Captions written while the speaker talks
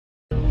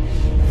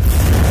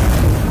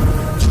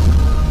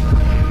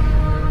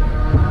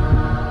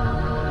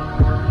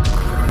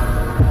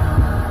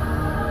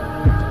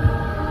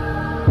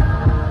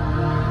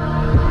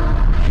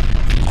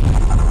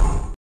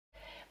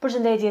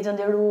Përshëndetje të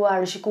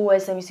nderuar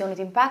shikues e emisionit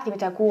Impakt, jemi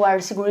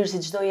takuar sigurisht si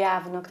çdo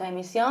javë në këtë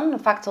emision. Në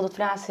fakt sot do të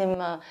flasim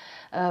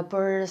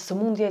për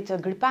sëmundjet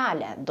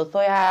gripale. Do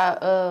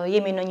thoja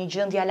jemi në një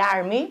gjendje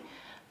alarmi,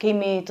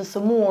 kemi të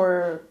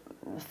sëmur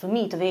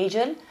fëmijë të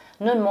vegjël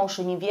nën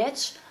moshën 1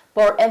 vjeç,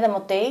 por edhe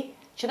më tej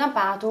që kanë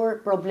patur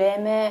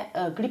probleme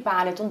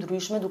gripale të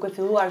ndryshme, duke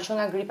filluar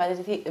që nga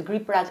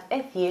griprat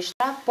e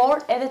thjeshta,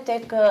 por edhe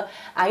tek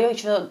ajo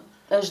që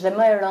është dhe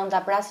më e rënda,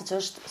 pra siç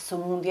është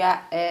sëmundja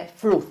e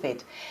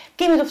fruthit.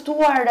 Kemi të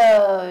ftuar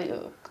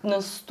në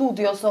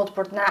studio sot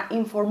për të na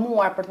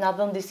informuar, për të na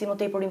dhënë disi më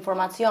tepër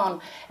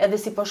informacion, edhe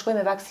si po shkojmë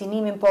me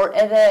vaksinimin, por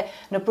edhe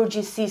në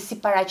përgjithësi si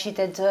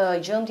paraqitet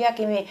gjendja.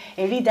 Kemi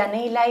Erida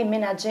Nelaj,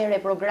 menaxhere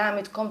e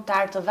programit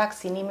kombëtar të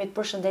vaksinimit.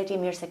 Përshëndetje,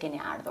 mirë se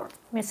keni ardhur.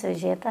 Mirë se u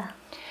gjeta.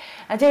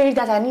 Atëherë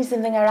Erida, ta nisim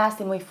dhe nga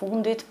rasti më i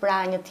fundit,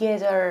 pra një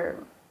tjetër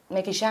me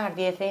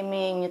kishardhje,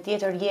 themi një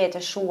tjetër jetë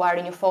e shuar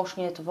i një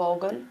foshnje të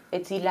vogël, e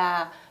cila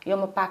jo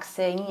më pak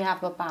se 1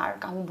 javë më parë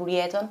ka humbur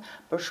jetën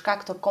për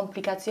shkak të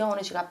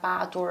komplikacione që ka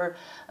patur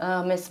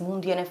me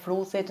sëmundjen e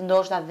fruthit,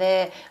 ndoshta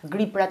dhe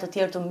gripra të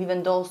tjerë të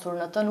mbivendosur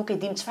në të. Nuk e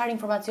dim çfarë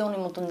informacioni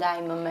mund të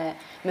ndajmë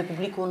me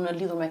publikun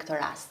lidhur me këtë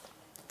rast.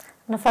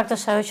 Në fakt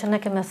është ajo që ne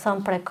kemi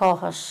thënë prej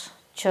kohësh,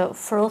 që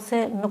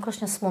fruthi nuk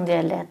është një sëmundje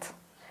e lehtë.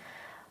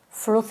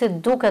 Fruthi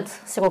duket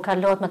sikur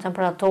kalohet me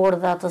temperaturë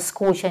dhe atë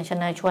skuqjen që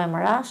ne e quajmë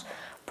rash,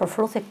 por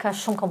fruthi ka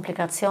shumë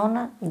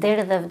komplikacione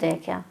deri dhe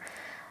vdekja.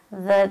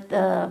 Dhe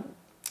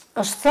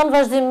është thënë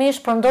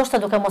vazhdimisht, por ndoshta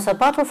duke mos e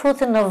patur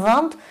fruthin në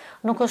vend,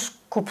 nuk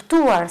është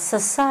kuptuar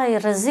se sa i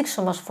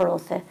rrezikshëm është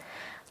fruthi.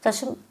 Tash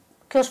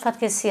kjo është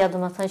fatkeqësia,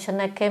 domethënë që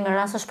ne kemi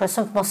raste,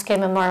 shpresojmë të mos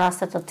kemi më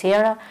raste të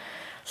tjera,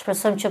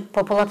 shpresojmë që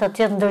popullata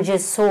të jetë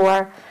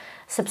ndërgjegjësuar,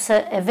 sepse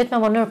e vetme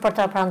mënyrë për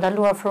ta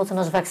parandaluar fruthin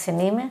është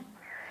vaksinimi.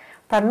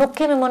 Pra nuk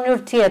kemi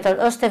mënyrë tjetër,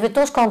 është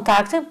evitosh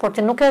kontaktin, por ti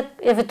nuk e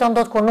eviton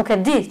dot kur nuk e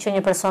di që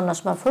një person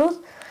është me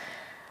fruth,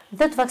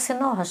 dhe të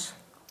vaksinohesh.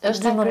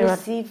 Është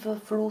agresiv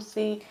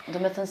fruthi,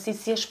 do me thënë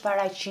si është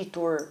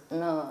paraqitur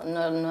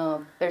në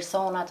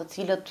persona të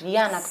cilët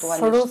janë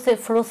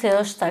aktualisht? Fruthi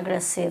është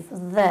agresiv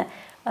dhe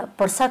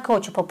për sa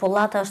kohë që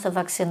popullata është e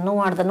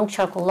vaksinuar dhe nuk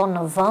qarkullon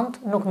në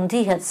vend, nuk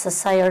ndihet se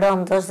sa i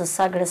rënd është dhe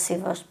sa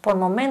agresiv është. Por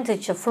momenti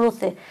që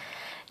fruthi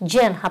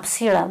gjen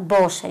hapësira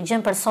boshe,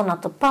 gjen persona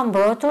të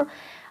pambrojtur,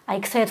 ai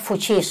kthehet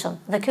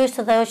fuqishëm. Dhe kjo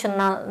ishte edhe ajo që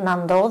na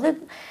ndodhi.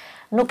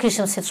 Nuk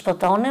ishim si të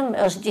shpëtonim,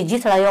 është i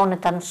gjithë rajoni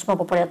tashmë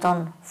po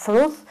përjeton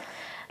fruth.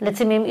 Le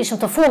të themi ishim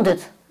të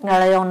fundit nga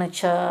rajoni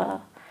që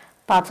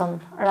patëm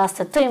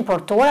raste të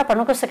importuara,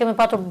 por nuk është se kemi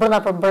patur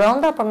brenda për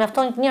brenda, por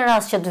mjafton një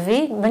rast që të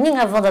vi në një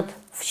nga vendet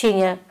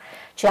fqinje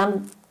që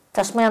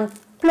tashmë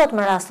janë plot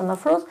me raste me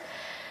fruth.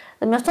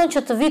 Dhe mjafton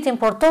që të vit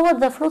importohet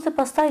dhe fruthi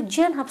pastaj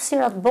gjen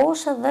hapësirat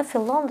boshe dhe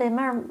fillon dhe i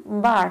merr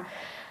mbar.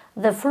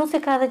 Dhe fruthi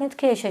ka edhe një të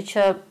keqe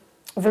që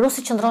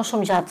virusi qëndron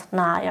shumë gjatë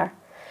në ajër.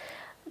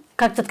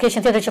 Ka këtë të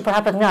keqen tjetër që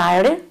përhapet nga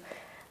ajri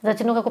dhe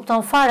ti nuk e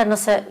kupton fare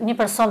nëse një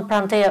person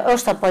pranë teje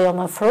është apo jo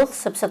me fruth,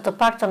 sepse të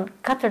paktën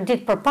 4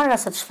 ditë përpara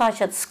se të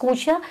shfaqet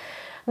skuqja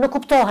nuk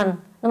kuptohen.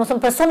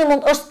 Domethënë personi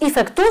mund është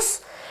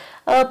infektues,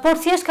 por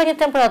thjesht ka një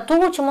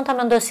temperaturë që mund ta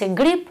mendoj si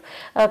grip,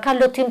 ka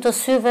lotim të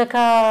syve,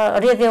 ka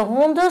rrjedhje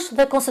hundësh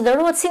dhe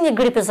konsiderohet si një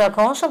grip i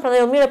zakonshëm,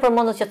 prandaj jo mirë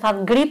përmendet që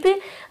thatë gripi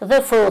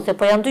dhe fruthi,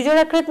 por janë dy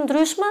gjëra krejt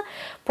ndryshme,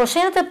 por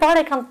shenjat e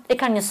para e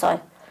kanë njësoj.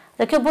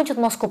 Dhe kjo bën që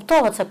të mos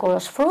kuptohet se kur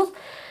është fruth,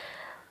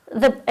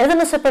 dhe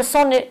edhe nëse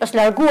personi është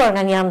larguar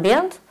nga një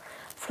ambient,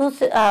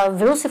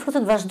 virusi i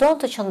fruthit vazhdon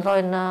të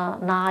qëndrojë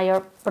në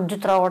ajër për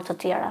 2-3 orë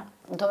të tjera.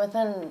 Do me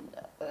thënë,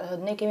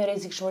 ne kemi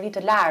rrezikshmëri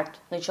të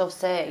lartë,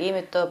 nëse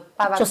jemi të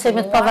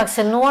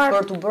pavaksinuar,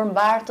 për të bërë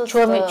mbartës,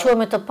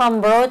 quhemi të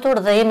pambrojtur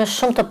dhe jemi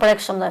shumë të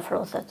prekshëm ndaj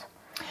fruthit.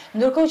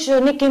 Ndërkohë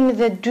që ne kemi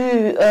dhe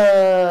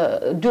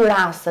dy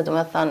raste, do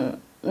me thënë,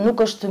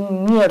 nuk është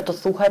mirë të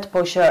thuhet,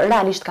 por që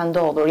realisht ka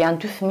ndodhur.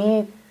 Janë 2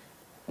 fëmijë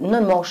në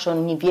moshën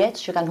 1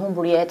 vjeç që kanë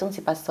humbur jetën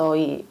si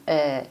pasojë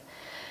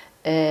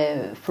e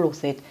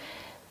fruthit.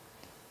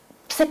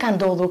 Pse ka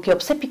ndodhur kjo?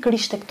 Pse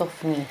pikërisht tek këto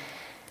fëmijë?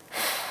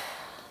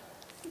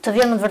 Të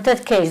vjen në të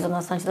vërtet keq,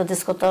 domethënë që të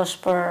diskutosh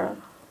për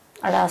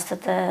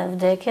rastet e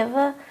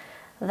vdekjeve,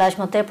 dhe aq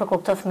më tepër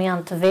kur këto fëmijë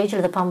janë të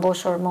vegjël dhe pa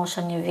mbushur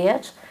moshën 1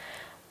 vjeç.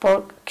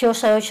 Por kjo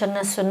është ajo që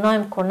ne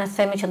synojmë kur ne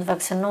themi që të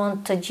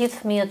vaksinohen të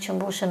gjithë fëmijët që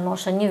mbushin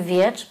moshën 1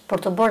 vjeç,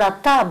 për të bërë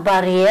ata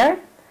barrierë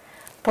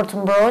për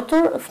të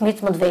mbrojtur fëmijët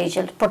më të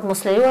vegjël, për të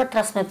mos lejuar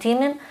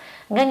transmetimin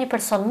nga një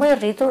person më i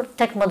rritur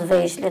tek më të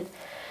vegjëlit.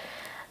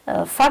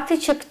 Fakti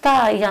që këta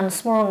janë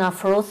smurur nga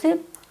fruthi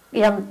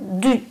janë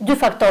dy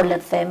faktorë, le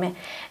të themi.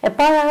 E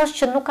para është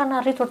që nuk kanë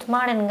arritur të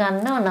marrin nga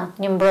nëna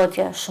një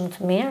mbrojtje shumë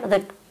të mirë dhe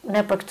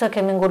ne për këtë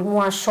kemi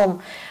ngulmuar shumë,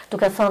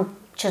 duke thënë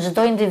që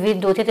çdo individ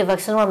duhet jetë i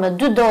vaksinuar me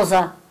 2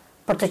 doza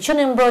për të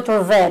qenë i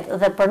mbrojtur vetë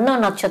dhe për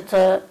nënat që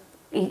të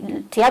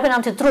japin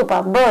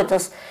antitrupa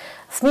mbrojtës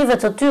fëmijëve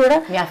të tyre.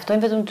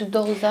 Mjaftojnë vetëm 2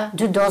 doza?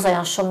 2 doza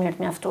janë shumë mirë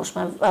të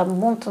mjaftueshme.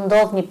 Mund të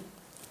ndodhë një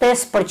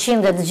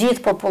 5% e të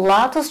gjithë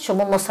popullatës që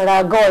mund mos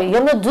reagoj,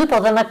 jo në 2, por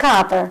dhe në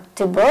 4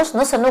 ti bësh,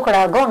 nëse nuk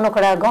reagon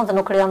dhe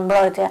nuk krijon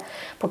mbrojtje.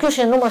 Por kjo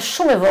është një numër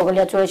shumë i vogël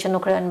i atyre që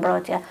nuk krijojnë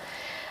mbrojtje.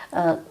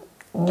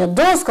 Një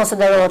dozë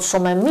konsiderohet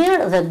shumë e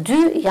mirë dhe 2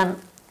 janë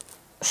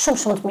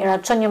shumë të mira,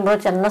 çon një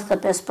mbrojtje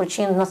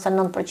 95%,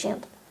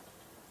 99%.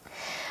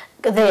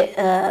 Dhe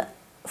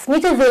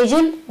fëmijët e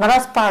vegjël në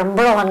rast parë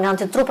mbrohen nga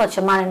antitrupat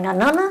që marrin nga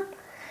nëna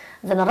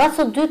dhe në rast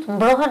të dytë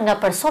mbrohen nga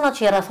personat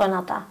që i rrethojnë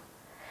ata.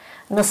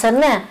 Nëse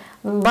ne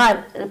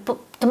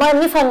të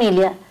marrim një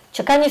familje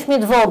që ka një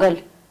fëmijë të vogël,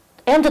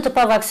 ende të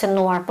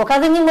pavaksinuar, po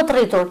ka dhe një më të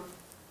rritur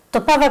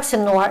të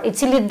pavaksinuar, i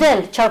cili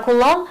del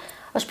qarkullon,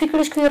 është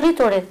pikërisht ky i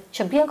rrituri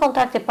që bie në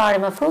kontakt i pari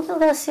me frutin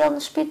dhe e sjell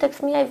në shtëpi tek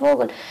fëmia i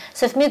vogël.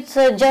 Se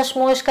fëmijët 6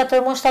 muaj, 4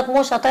 muaj, 7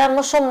 muaj, ata janë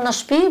më shumë në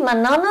shtëpi me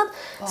nënat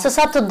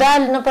sesa të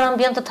dalë në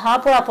ambiente të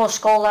hapura apo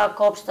shkolla,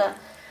 kopshte.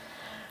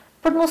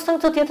 Për të mos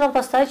thënë këtë tjetrën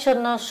pastaj që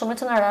në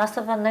shumicën e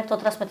rasteve ne këto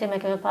transmetime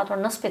kemi patur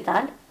në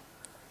spital.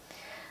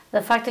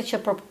 Dhe fakti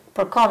që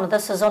përkon dhe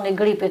sezoni i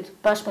gripit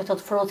bashkë me këto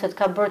të fruthit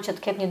ka bërë që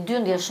të ketë një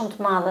dyndje shumë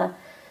të madhe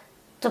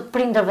të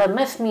prindërve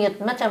me fëmijët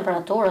me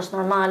temperaturë, është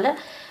normale,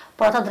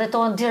 por ata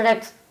drejtohen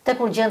direkt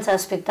tek urgjenca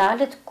e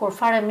spitalit, kur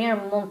fare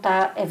mirë mund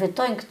ta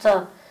evitojnë këtë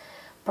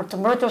për të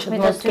mbrojtur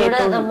fëmijët e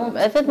tyre dhe mund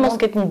edhe të mos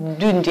ketë një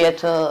dyndje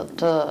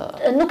të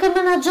nuk e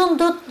menaxhon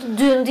dot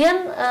dyndjen,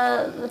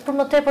 për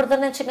më tepër dhe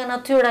ne që nga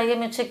natyra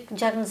jemi çik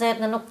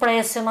gjaknëzet, ne nuk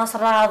presim as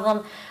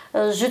radhën,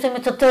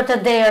 zhytemi të tërë te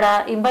dera,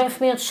 i mbajmë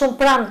fëmijët shumë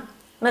pranë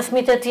me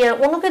fëmijët e tjerë.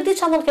 Unë nuk e di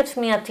çfarë mund të ketë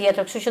fëmia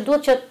tjetër, kështu që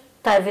duhet që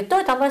ta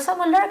evitoj, ta mbaj sa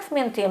më larg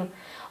fëmijën tim,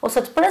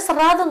 ose të pres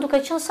radhën duke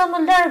qenë sa më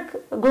larg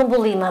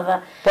grumbullimeve.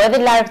 Po edhe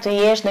larg të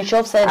jesh në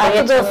qoftë se do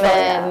jetë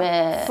me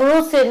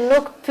fruthi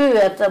nuk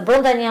pyet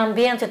brenda një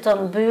ambienti të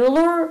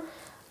mbyllur,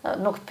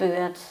 nuk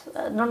pyet.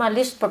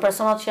 Normalisht për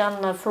personat që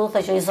janë në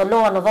fruthe që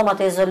izolohen në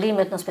dhomat e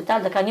izolimit në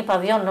spital dhe ka një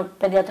pavion në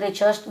pediatri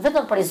që është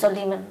vetëm për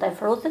izolimin ndaj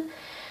fruthit,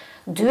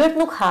 dyert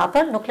nuk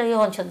hapen, nuk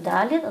lejohen që të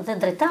dalin dhe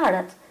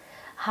drejtarët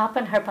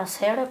hapen her pas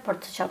here për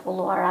të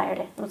qarkulluar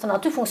ajri. Do të thënë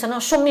aty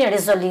funksionon shumë mirë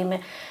izolimi.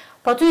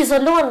 Po aty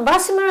izolohen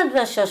mbasi merret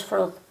vesh që është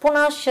fruth.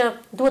 Puna është që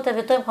duhet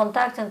evitojmë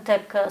kontaktin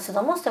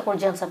sidomos tek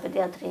urgjenca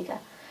pediatrike.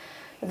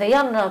 Dhe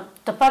janë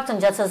të paktën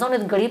gjatë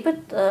sezonit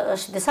gripit,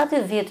 është disa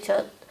vjet që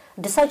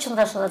disa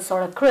qendra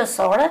shëndetësore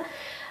kryesore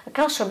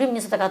kanë shërbim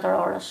 24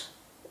 orësh.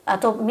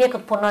 Ato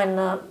mjekët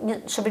punojnë në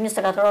shërbim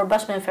 24 orë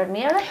bashkë me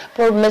infermiere.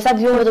 Por me sa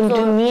të vetëm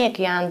 2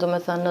 mjekë janë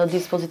domethënë në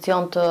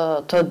dispozicion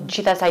të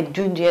gjithë asaj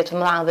dyndje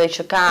të mëdha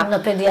që ka në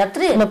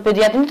pediatri. Në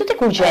pediatri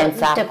tek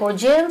urgjenca. Tek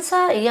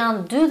urgjenca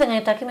janë 2 dhe nga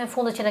një takim i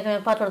fundit që ne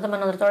kemi patur edhe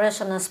me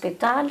ndërtoreshën e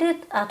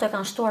spitalit, ato e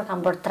kanë shtuar,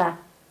 kanë bërë 3.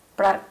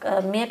 Pra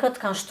mjekët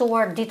kanë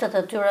shtuar ditët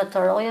e tyre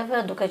të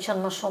rojeve duke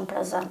qenë më shumë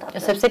prezente.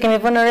 Sepse kemi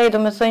vënë re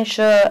domethënë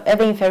që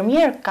edhe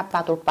infermier ka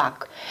patur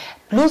pak.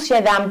 Plus që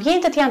edhe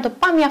ambientet janë të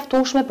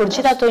pamjaftueshme për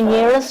gjithë ato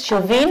njerëz që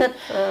vinë,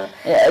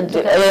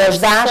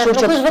 është dashur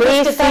që të presin. Nuk është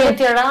vetëm spitali i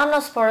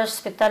Tiranës, por është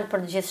spital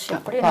për të gjithë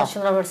Shqipërinë, në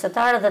qendrën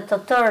universitare dhe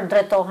të tërë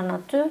drejtohen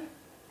aty.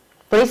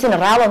 Presin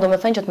rrallën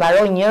domethënë që të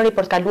mbarojë njëri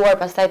për të kaluar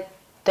pastaj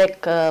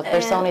tek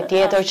personi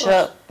tjetër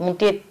që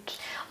mund të jetë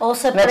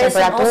ose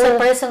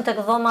presin tek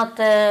dhomat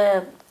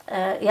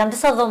janë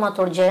disa dhoma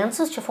të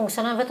urgjencës që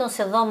funksionojnë vetëm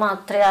si dhoma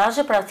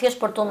triazhe, pra thjesht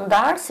për të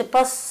ndarë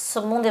sipas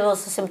sëmundjeve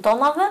ose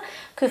simptomave,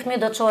 ky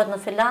fëmijë do të çohet në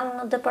filan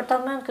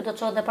departament, ky do të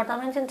çohet në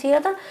departamentin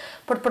tjetër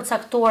për të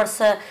përcaktuar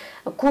se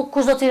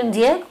kush do t'i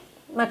ndjek,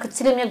 me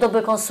cilin mjek do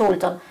bëj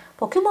konsultën.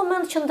 Po ky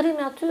moment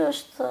qëndrimi aty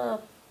është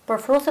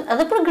për fruthin,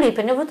 edhe për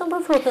gripin, jo vetëm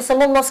për fruthin, se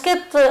mund mos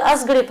ketë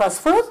as grip as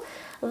frut,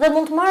 dhe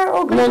mund të marrë o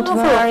gripin o frutin.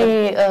 Mund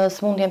të marrë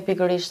smundjen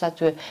pikërisht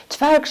aty.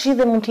 Çfarë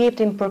këshille mund të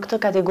jepim për këtë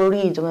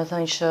kategori,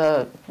 domethënë që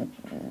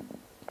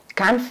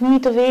kanë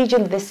fëmijë të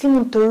vegjël dhe si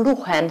mund të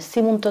ruhen,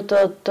 si mund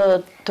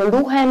të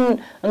ruhen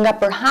nga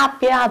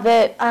përhapja dhe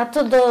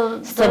atë do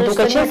se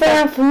duke qenë se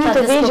janë fëmijë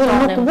të vegjël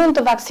nuk mund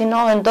të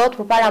vaksinohen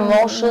dot përpara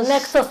moshës. Ne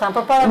këtë tham,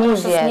 përpara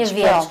moshës 1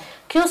 vjeç.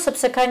 Kjo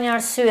sepse ka një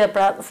arsye,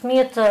 pra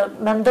fëmijët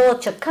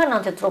mendohet që kanë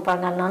antitrupa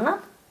nga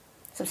nënat,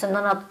 sepse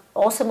nënat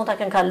ose mund ta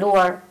kenë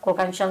kaluar kur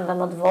kanë qenë dhe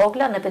më të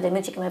vogla, në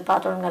epidemitë që kemi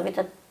patur nga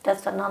vitet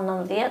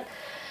 89-90,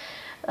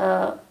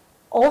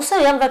 ose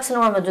janë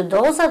vaksinuar me 2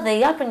 doza dhe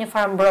japin një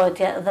farë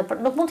mbrojtje dhe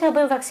nuk mund t'ia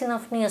bëjmë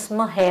vaksinën fëmijës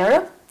më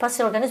herët,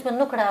 pasi organizmi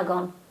nuk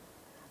reagon.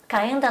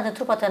 Ka ende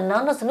antitrupat e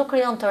nënës dhe nuk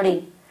krijon të ri.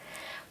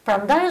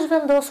 Prandaj është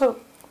vendosur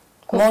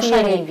mosha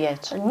 1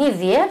 vjeç. 1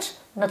 vjeç,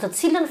 në të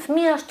cilën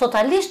fëmia është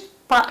totalisht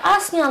pa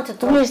asnjë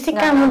antitrup. Mirë, si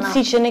ka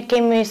mundësi që ne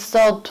kemi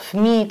sot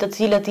fëmijë të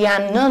cilët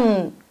janë nën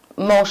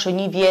moshë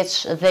 1 vjeç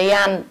dhe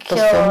janë të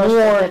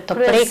sëmurë, të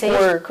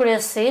prekur?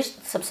 Kryesisht,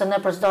 sepse ne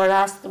për çdo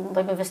rast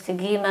bëjmë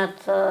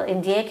investigimet, i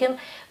ndjekim,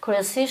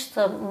 kryesisht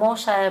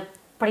mosha e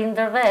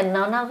prindërve, e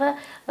nënave,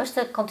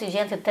 është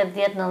kontingjenti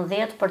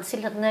 80-90 për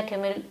cilët ne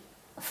kemi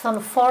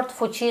thënë fort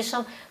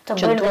fuqishëm të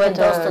bëjnë dhe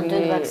dosë të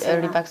 2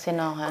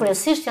 rivaksinohen.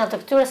 Kryesisht janë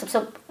të këtyre,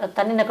 sepse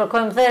tani ne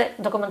kërkojmë dhe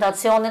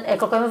dokumentacionin, e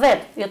kërkojmë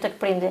vetë, jo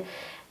tek prindi.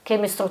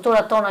 Kemi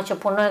strukturat tona që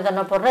punojnë dhe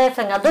në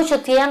përrethë, nga do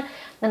që t'jenë,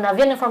 ne na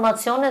vjen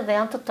informacione dhe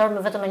janë të tërë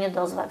me vetëm 1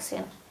 dozë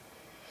vaksinë.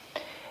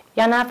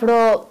 Janë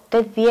afro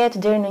 80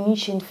 deri në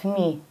 100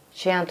 fëmijë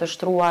që janë të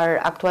shtruar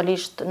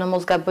aktualisht, në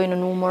mos gaboj në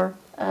numër.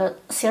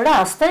 Si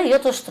raste, jo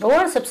të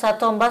shtruar, sepse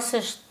ato mbasi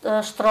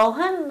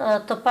shtrohen,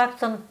 të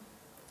paktën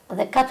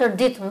dhe 4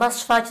 ditë mbas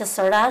shfaqjes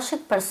së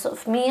rashit,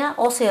 fëmia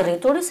ose i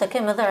rrituri, se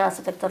kemi edhe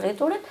raste të këtë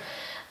rriturit,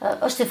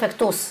 është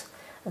infektues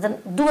dhe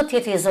duhet të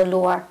jetë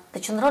izoluar,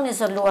 të qëndron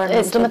izoluar në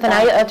spital.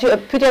 Domethënë, aty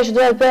pyetja që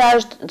duhet bëja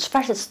është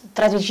çfarë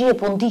strategjie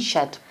po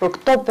ndiqet për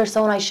këto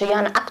persona që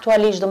janë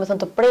aktualisht, domethënë,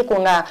 të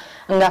prekur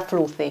nga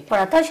fruthi.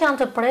 Për ata që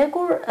janë të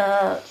prekur,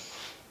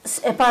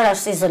 e para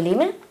është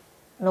izolimi,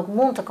 nuk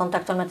mund të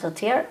kontaktojnë me të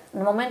tjerë,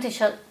 në momentin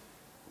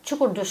që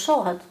kur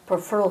dyshohet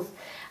për fruth,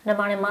 ne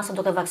marrim masë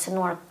duke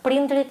vaksinuar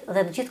prindrit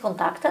dhe të gjithë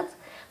kontaktet,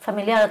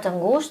 familjarët e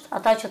ngushtë,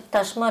 ata që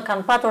tashmë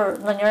kanë patur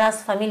në një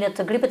rast familje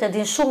të gripit, e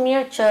din shumë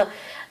mirë që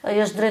i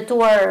është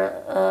drejtuar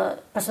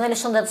personeli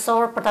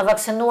shëndetësor për ta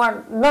vaksinuar,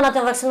 nënat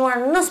e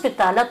vaksinuar në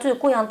spital, aty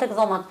ku janë tek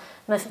dhomat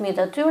me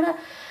fëmijët e tyre,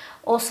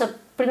 ose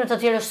prindërit të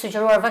tjerë është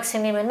sugjeruar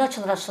vaksinimi në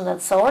qendra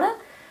shëndetësore,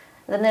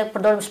 dhe ne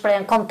përdorim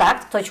shprehjen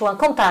kontakt, këto quhen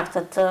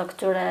kontaktet të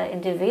këtyre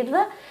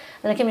individëve,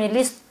 dhe ne kemi një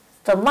listë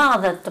të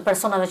madhe të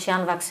personave që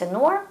janë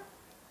vaksinuar.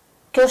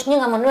 Kjo është një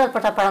nga mënyrat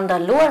për ta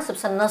parandaluar,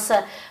 sepse nëse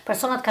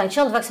personat kanë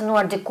qenë të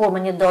vaksinuar dikur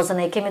me një dozë,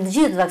 ne i kemi të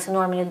gjithë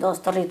vaksinuar me një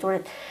dozë të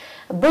rriturit,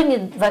 bëjnë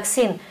një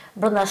vaksin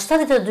brenda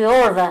 72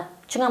 orëve,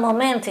 që nga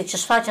momenti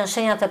që shfaqen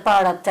shenjat e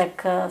para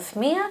tek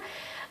fëmia,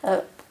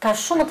 ka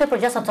shumë të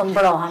tepër gjasa të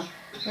mbrohen.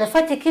 Dhe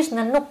faktikisht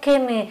ne nuk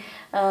kemi,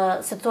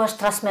 si thua,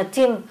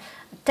 transmetim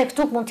tek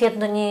tuk mund të jetë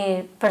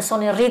ndonjë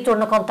person i rritur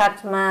në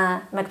kontakt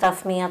me këta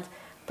fëmijët.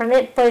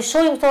 Po i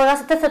shohim këto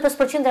raste,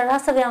 85% e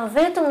rasteve janë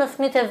vetëm në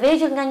fëmijët e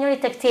vegjël nga njëri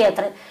tek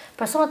tjetri.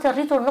 Personat e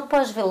rritur nuk po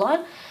e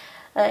zhvillojnë,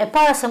 e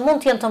para se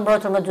mund të jenë të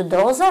mbrojtur me 2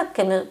 doza,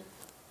 kemi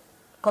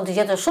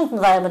kontingjente shumë të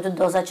mëdha me 2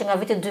 doza, që nga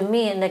viti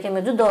 2000 ne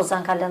kemi 2 doza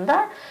në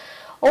kalendar,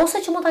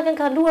 ose që mund ta kenë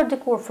kaluar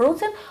dikur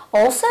fruthin,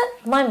 ose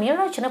më e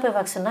mira që ne po i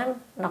vaksinojmë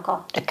në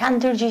kohë. Ka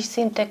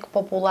ndërgjegjësim tek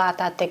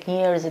popullata, tek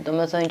njerëzit,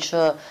 domethënë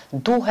që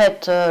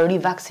duhet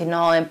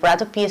rivaksinohen për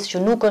atë pjesë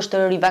që nuk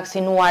është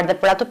rivaksinuar dhe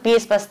për atë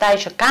pjesë pastaj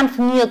që kanë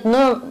fëmijët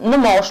në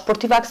moshë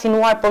për t'i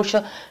vaksinuar, por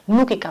që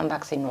nuk i kanë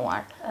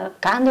vaksinuar.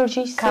 Ka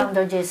ndërgjegjësim? Ka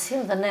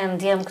ndërgjegjësim dhe ne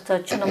ndjem këtë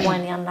që në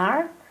muajin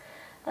janar,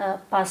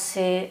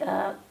 pasi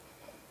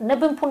ne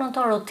bëjmë punën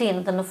tonë rutinë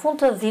dhe në fund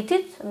të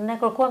vitit ne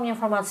kërkuam një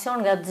informacion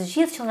nga të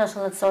gjithë qendrat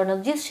shëndetësore në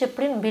të gjithë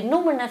Shqipërinë mbi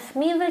numrin e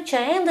fëmijëve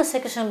që ende se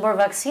kishin bërë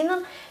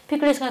vaksinën,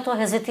 pikërisht nga këto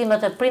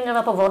hezitimet e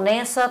prindërve apo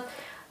vonesat,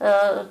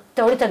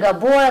 teoritë e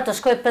gabuara të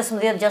shkojë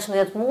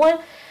 15-16 muaj,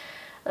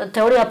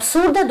 teori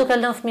absurde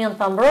duke lënë fëmijën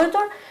pa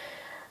mbrojtur,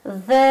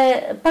 dhe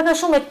pak a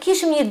shumë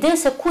kishim një ide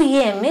se ku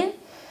jemi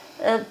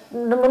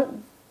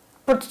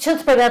për të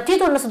qenë të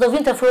përgatitur nëse do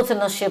vinte fruthi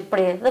në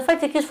Shqipëri. Dhe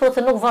faktikisht fruthi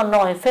nuk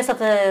vonoi,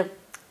 festat e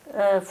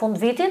fund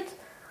vitit,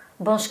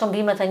 bën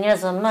shkëmbimet e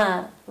njerëzve me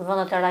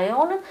vendet e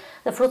rajonit,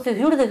 dhe fruthi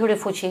hyri dhe hyri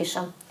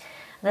fuqishëm.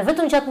 Dhe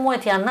vetëm gjatë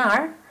muajit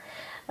janar,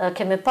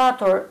 kemi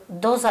patur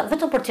doza,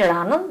 vetëm për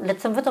Tiranën, le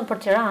të them vetëm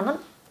për Tiranën,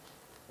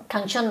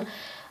 kanë qenë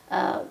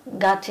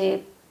gati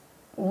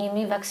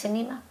 1000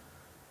 vaksinime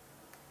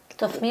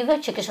të fëmijëve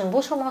që kishin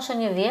mbushur moshën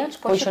 1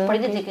 vjeç, por që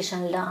prindit i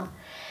kishin lënë.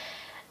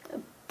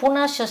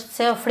 Puna që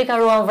se frika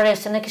ruan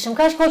vreshtin, ne kishim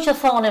kaq kohë që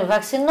thonin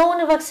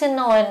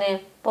vaksinoheni,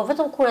 po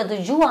vetëm kur e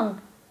dëgjuan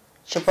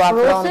që po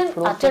fruthin,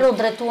 atëherë u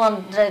drejtuan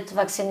drejt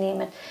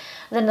vaksinimit.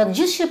 Dhe në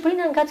gjithë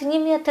Shqipërinë janë gati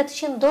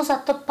 1800 doza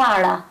të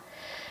para.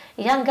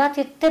 Janë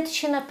gati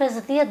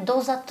 850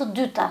 doza të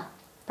dyta.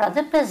 Pra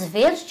dhe 5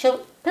 vjeç, që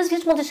 5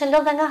 vjeç mund të ishin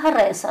lënë nga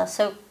harresa,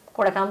 se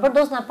kur e kanë bërë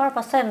dozën e parë,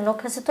 pastaj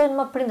nuk hezitojnë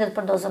më prindërit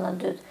për dozën e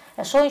dytë.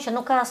 E shohin që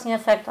nuk ka asnjë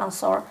efekt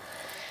ansor.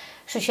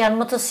 Kështu që janë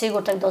më të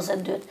sigurt tek doza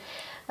e dytë.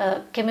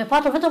 Kemi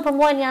patur vetëm për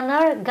muajin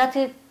janar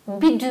gati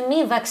mbi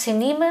 2000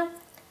 vaksinime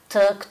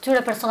të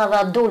këtyre personave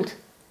adult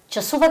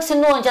që su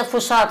vaksinohen gjatë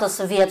fushatës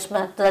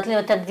vjeçme të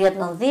datinëve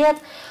 80-90,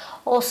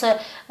 ose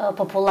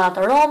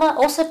popullatë rome,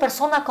 ose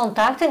persona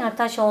kontakti, nga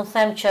këta që unë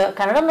them që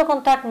kanë rënë në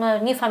kontakt me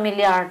një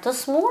familjar të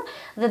smur,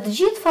 dhe të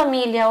gjithë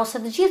familja ose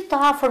të gjithë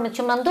të afërmit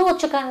që mendohet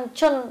që kanë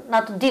qenë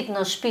në atë ditë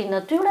në shtëpinë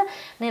e tyre,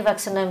 ne i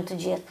vaksinojmë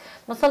të gjithë.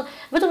 Më thënë,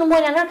 vetëm në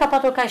muajin janar ka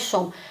patur kaq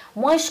shumë.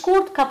 Muaj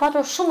shkurt ka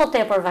patur shumë më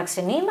tepër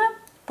vaksinime,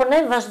 por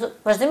ne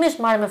vazhdimisht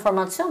marrim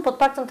informacion, po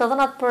të paktën të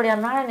dhënat për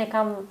janarin i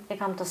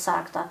kam të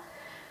sakta.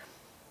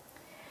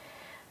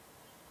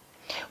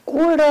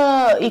 Kur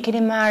i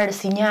keni marrë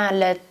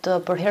sinjalet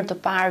për herë të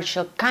parë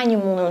që ka një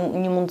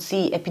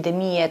mundësi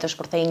epidemie të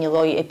shpërthejë një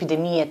lloj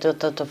epidemie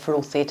të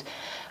fruthit,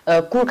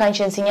 kur kanë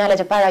qenë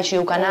sinjalet e para që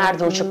ju kanë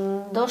ardhur që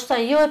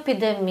ndoshta jo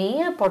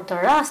epidemie, por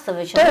të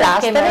rasteve që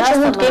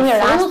mund të kemi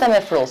raste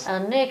me fruth.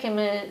 Ne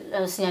kemi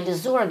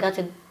sinjalizuar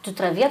gati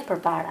 2-3 vjet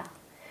përpara.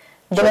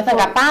 Do me thënë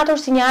ka patur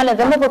sinjale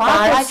dhe më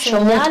përpara që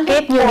mund të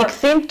ketë një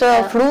rikthim të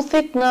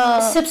fruthit në...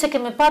 Sepse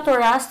kemi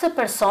patur raste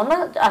persona,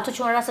 ato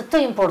që janë raste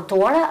të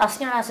importuara,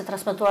 asnjë rast i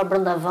transmetuar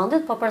brenda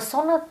vendit, po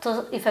persona të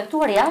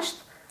infektuar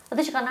jashtë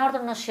dhe që kanë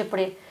ardhur në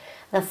Shqipëri.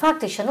 Dhe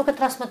fakti që nuk e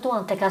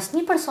transmetuan tek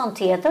asnjë person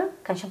tjetër,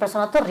 kanë qenë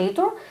persona të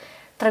rritur,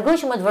 tregoj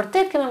që me të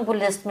vërtet kemi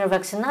mbulesë mirë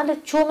vaksinale,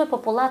 quhemi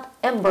popullat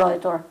e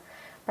mbrojtur.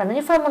 Pra në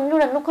një farë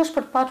mënyrë nuk është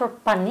për të patur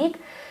panik,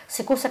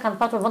 sikurse kanë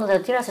patur vendet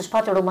e tjera, siç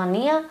pati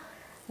Rumania,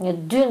 një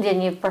dyndje,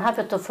 një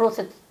përhapje të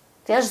fruthit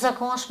të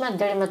jashtëzakonshme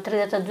deri me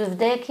 32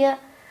 vdekje.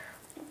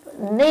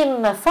 Ne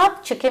me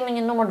fat që kemi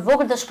një numër të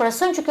vogël dhe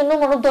shpresojmë që ky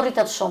numër nuk do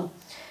rritet shumë.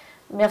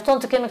 Mjafton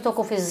të kemi këto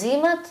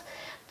kufizimet,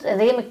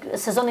 edhe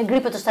sezoni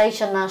gripit është ai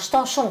që na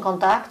shton shumë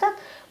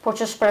kontaktet, por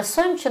që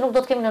shpresojmë që nuk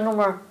do të kemi në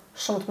numër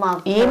shumë të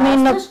madh. Jemi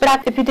në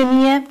prag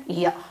epidemie?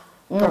 Ja.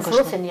 Për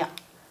fruthin ja.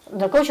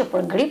 Ndërkohë që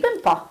për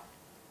gripin po.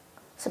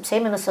 Sepse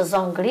jemi në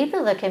sezon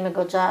gripi dhe kemi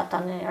goxha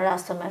tani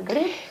raste me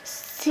grip.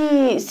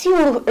 Si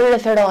u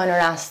referohen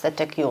rastet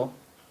tek ju?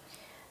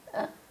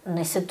 Në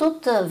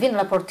institut vinë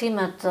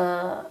raportimet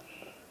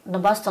në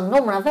bazë të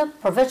numrave,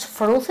 përveç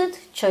fruthit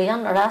që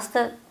janë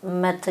raste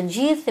me të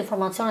gjithë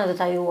informacionet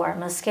detajuar,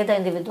 me skeda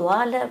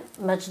individuale,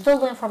 me çdo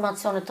lloj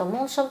informacioni të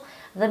mundshëm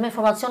dhe me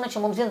informacione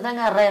që mund të vinë dhe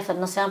nga rrethet,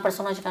 nëse janë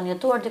persona që kanë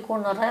jetuar dikur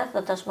në rreth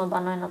dhe tashmë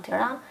banojnë në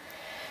Tiranë.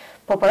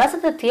 Po për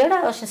rastet e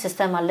tjera është një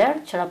sistem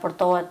alert që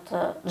raportohet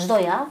çdo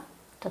javë,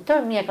 të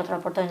tërë mjekët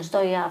raportojnë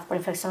çdo javë për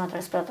infeksionet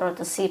respiratore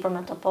të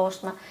sipërme, të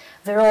poshtme,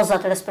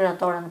 virozat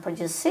respiratore në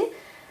përgjithësi,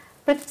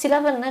 për të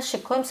cilave ne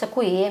shikojmë se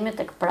ku jemi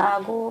tek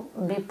pragu,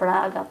 mbi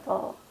prag apo.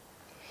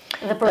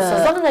 Dhe për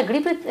sezonin e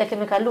gripit e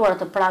kemi kaluar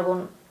atë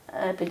pragun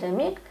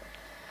epidemik,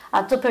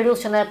 atë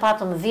periudhë që ne e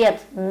patëm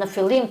 10 në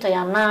fillim të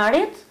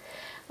janarit,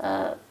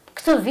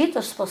 këtë vit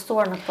është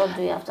postuar në këto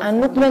 2 javë. A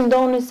nuk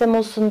mendoni se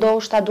mos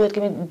ndoshta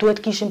duhet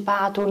kishim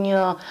patur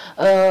një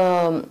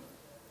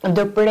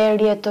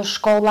ndërprerje të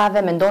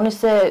shkollave? Mendoni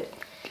se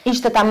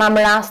ishte tamam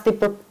rasti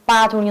për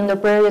patur një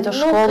ndërprerje të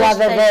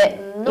shkollave dhe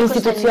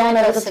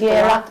institucioneve të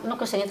tjera?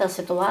 Nuk është e njëjta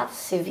situatë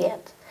si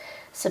vjet.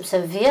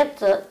 Sepse vjet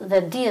dhe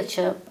dihet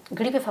që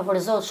gripi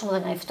favorizohet shumë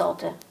dhe nga i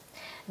ftohti.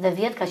 Dhe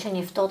vjet ka qenë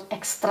një ftohtë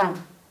ekstrem,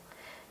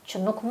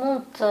 që nuk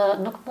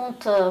mund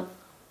të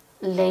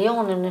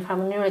lejonin në një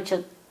mënyrë që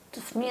të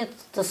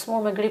fëmijët të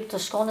smur me grip të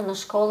shkonin në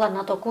shkolla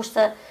në ato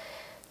kushte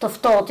të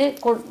ftohti,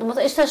 kur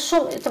ishte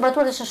shumë,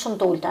 temperaturat ishin shumë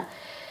të ulta.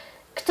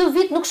 Këtë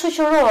vit nuk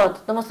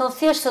shoqërohet, domethënë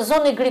thjesht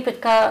sezoni i gripit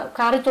ka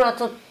arritur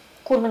atë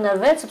kulmin e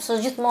vet, sepse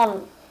është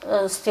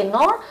gjithmonë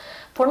stinor,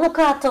 por nuk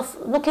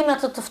kemi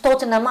atë të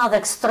ftohtin e madh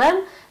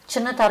ekstrem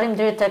që ne të arrijmë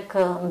deri tek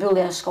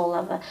mbyllja e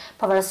shkollave.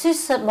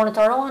 Pavarësisht se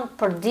monitorohen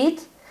për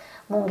ditë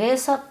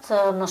mungesat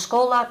në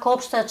shkolla,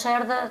 kopshte,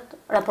 çerdhe,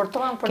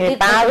 raportohen për ditë,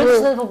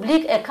 qytetarët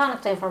publik e kanë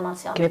këtë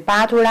informacion. Kemi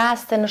patur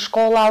raste në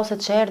shkolla ose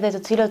çerdhe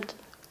të cilët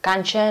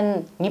kanë qenë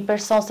një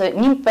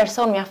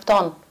person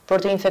mjafton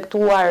për të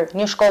infektuar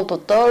një shkollë të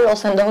tërë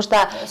ose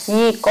ndoshta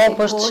një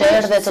kopësht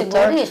çerdhe të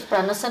tërë. Sigurisht,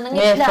 pra nëse në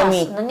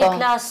një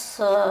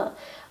klasë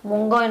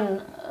mungojnë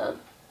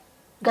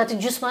gati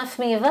gjysma e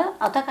fëmijëve,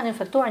 ata kanë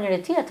infektuar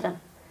njëri tjetrin.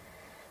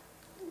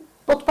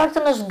 Po të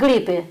paktën është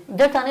gripi.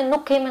 Deri tani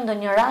nuk kemi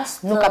ndonjë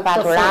rast nuk ka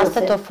patur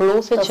raste të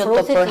fruthit që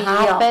të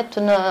përhapet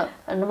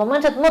në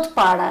momentet më të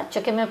para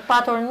që kemi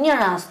patur një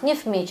rast, një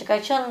fëmijë që ka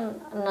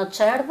qenë në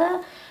çerdhe,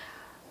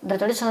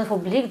 Drejtoria e Shëndetit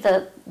Publik dhe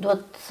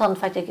duhet të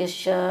thënë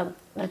faktikisht që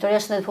Drejtoria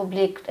e Shëndetit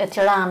Publik e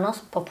Tiranës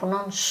po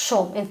punon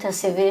shumë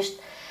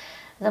intensivisht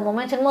dhe në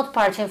momentin më të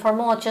parë që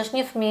informohet që është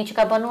një fëmijë që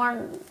ka banuar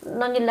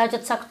në një lagje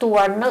të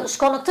caktuar,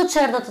 shkon në këtë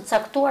çerdhe të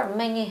caktuar,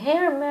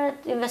 menjëherë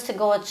merret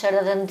investigohet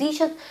çerdhe dhe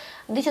ndiqet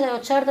ajo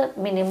çerdhe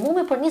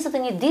minimumi për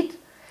 21 ditë,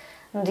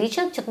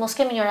 ndiqet që të mos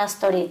kemi një rast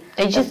të ri.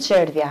 E gjithë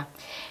çerdhja.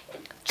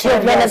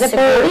 Çerdhja edhe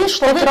për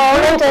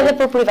shtetërorët edhe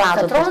për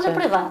privatët. Shtetërorët e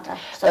private.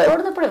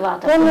 Shtetërorët e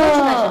private.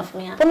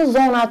 Po në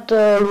zonat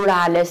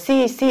rurale,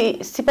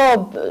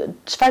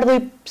 çfarë lloj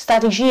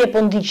strategjie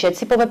po ndiqet,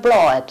 si po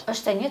veprohet?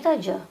 Është e njëjta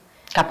gjë.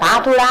 Ka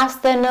patur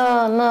raste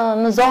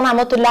në zona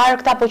më të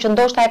largëta, po që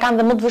ndoshta e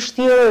kanë dhe më të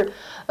vështirë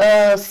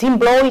si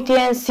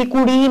mbrojtjen, si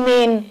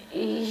kurimin?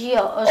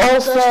 Jo,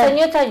 është e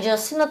njëjta gjë,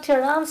 si në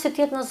Tiranë, si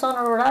tjetë në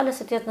zonë rurale,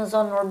 si tjetë në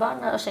zonë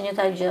urbane, është e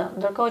njëjta gjë.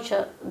 Ndërkohë që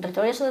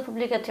Drejtoria e Shëndetit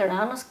Publik e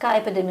Tiranës ka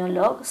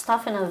epidemiolog,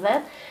 stafin e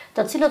vet,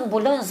 të cilët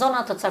mbulojnë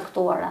zona të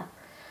caktuara.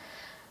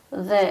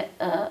 Dhe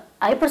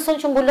ai person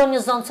që mbulon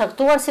një zonë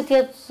caktuar, si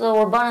tjetë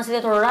urbane, si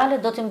tjetë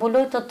rurale, do t'i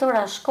mbulojë të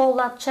tëra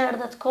shkollat,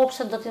 çerdhet,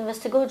 kopshtet, do t'i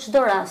investigojë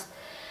çdo rast.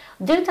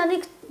 Deri tani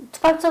të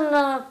paktën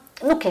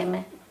nuk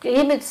kemi.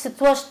 Jemi si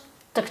thua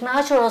të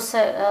kënaqur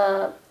ose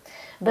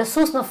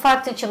besues në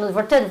faktin që në të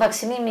vërtetë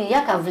vaksinimi ja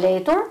ka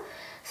vlerëtur,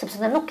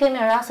 sepse ne nuk kemi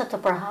raste të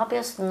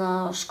përhapjes në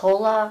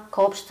shkolla,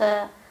 kopshte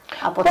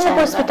apo çerdhe. Po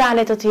në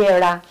spitale të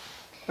tjera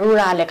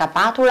rurale ka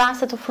patur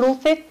raste të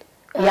fruthit?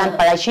 Janë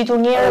paraqitur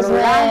njerëz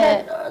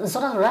në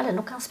zonat rurale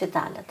nuk kanë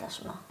spitale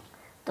tashmë.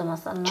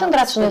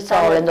 Qendrat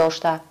shëndetësore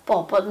ndoshta.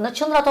 Po, në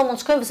qendra ato mund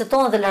shkojnë,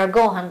 vizitojnë dhe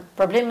largohen.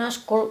 Problemi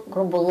është kur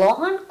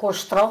grumbullohen, kur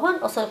shtrohen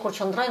ose kur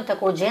qëndrojnë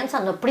tek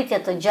urgjenca në pritje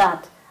të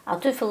gjatë.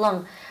 Aty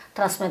fillon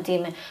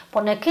transmetimi.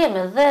 Po ne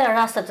kemi dhe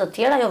raste të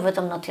tjera, jo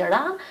vetëm në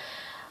Tiranë,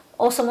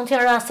 ose mund të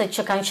jenë raste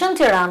që kanë qenë në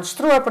Tiranë,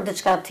 shtruar për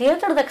diçka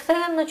tjetër dhe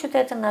kthehen në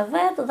qytetin e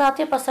vet dhe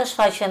atje pastaj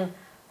shfaqen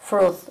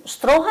fruth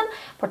shtrohen,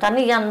 por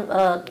tani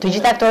janë... Të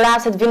gjitha këto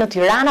raste vinë në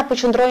Tirana, po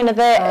qëndrojnë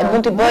edhe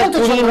mund të bëhet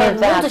turime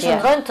dhe atje? Mund të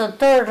qëndrojnë të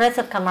tërë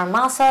rrethet kanë marrë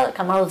masa,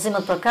 kanë marrë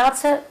udhëzimet për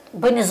kace,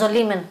 bëjnë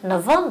izolimin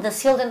në vend dhe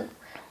sjellin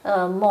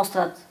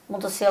mostrat,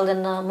 mund të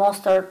sjellin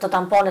mostër të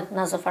tamponit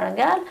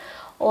nasofarengal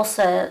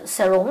ose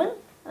serumin,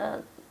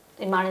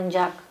 i marrin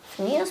gjak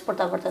fëmijës për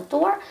ta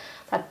vërtetuar.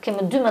 Pra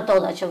kemi dy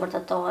metoda që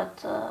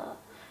vërtetohet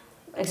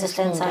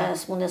ekzistenca e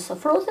smundjes së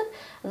fruthit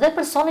dhe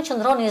personi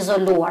qëndron i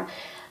izoluar.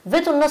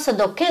 Vetëm nëse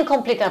do kenë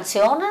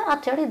komplikacione,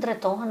 atëherë i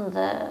drejtohen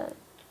dhe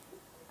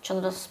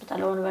qendrës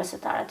spitalore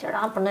universitare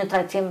Tiranë për një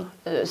trajtim.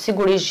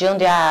 Sigurisht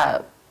gjendja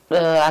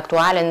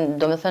aktuale,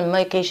 domethënë më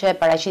e keqe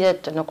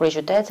paraqitet në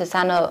kryeqytet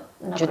sesa në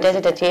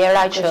qytetet e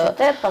tjera që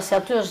qytet, pasi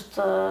aty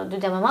është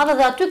dytja më e madhe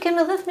dhe aty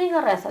kemi edhe fëmijë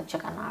nga rrethet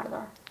që kanë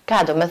ardhur.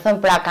 Ka, domethënë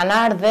pra kanë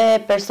ardhur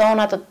dhe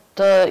persona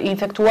të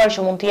infektuar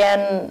që mund të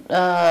jenë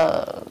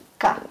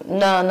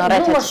në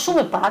rrethet.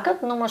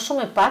 Numër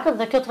shumë i pakët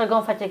dhe kjo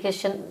tregon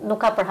faktikisht që nuk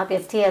ka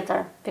përhapje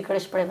tjetër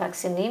pikërisht për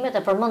vaksinimit,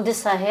 e përmend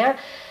disa herë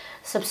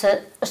sepse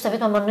është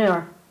vetëm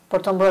mënyrë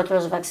për të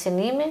mbrojtur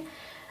vaksinimi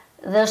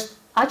dhe është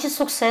aq i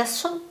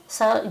suksesshëm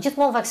sa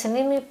gjithmonë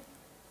vaksinimi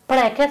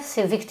preket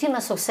si viktimë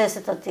e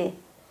suksesit të tij.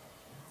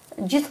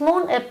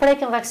 Gjithmonë e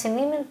prekin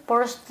vaksinimin,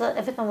 por është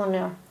e vetëm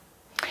mënyrë.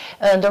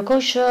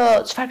 Ndërkohë që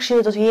çfarë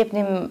këshilli do t'ju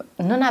jepnim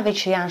nënave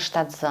që janë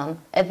shtatzën,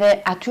 edhe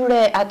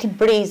atij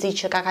brezi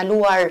që ka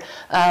kaluar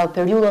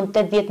periudhën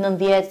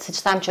 8-10-9, siç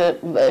tham që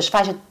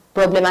shfaqet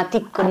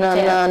problematik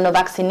në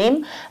vaksinim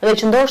dhe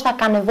që ndoshta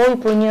ka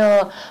nevojë për një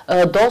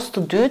dozë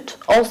të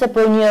dytë ose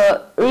për një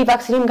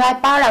rivaksinim nga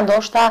e para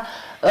ndoshta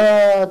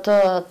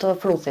të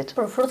fruthit.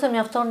 Për fruthit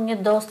mjafton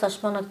një dozë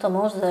tashmë në këtë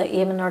moshë dhe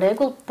jemi në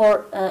rregull,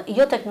 por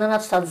jo tek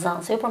nënat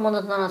shtatzan, se ju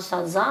përmendet nënat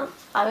shtatzan,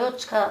 ajo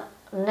çka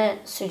ne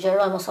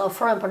sugjerojmë ose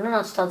ofrojmë për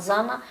nënat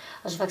shtatzana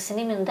është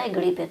vaksinimi ndaj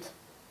gripit.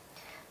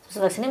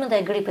 Sepse vaksinimi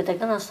ndaj gripit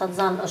tek nënat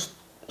shtatzan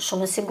është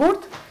shumë i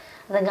sigurt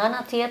dhe nga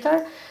ana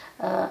tjetër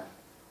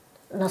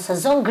në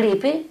sezon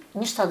gripi,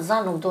 një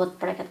shtatzan nuk duhet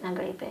preket nga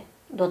gripi.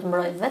 Duhet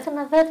mbrojë veten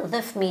e vet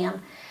dhe fëmijën,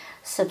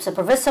 sepse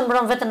përveç se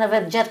mbron veten e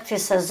vet gjatë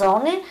këtij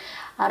sezoni,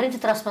 arrin të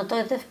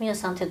transmetojë dhe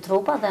fëmijës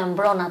antitrupa dhe e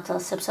mbron atë,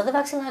 sepse edhe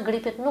vaksina e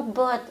gripit nuk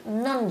bëhet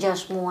nën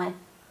 6 muaj.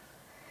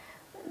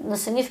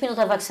 Nëse një fëmijë do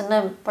ta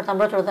vaksinojmë për ta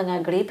mbrojtur edhe nga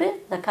gripi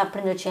dhe ka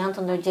prindër që janë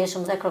të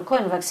ndërgjegjshëm dhe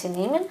kërkojnë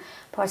vaksinimin,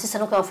 pavarësisht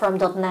se nuk e ofrojmë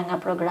dot ne nga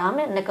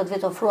programi, ne këtë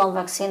vit ofruam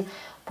vaksinë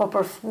por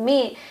për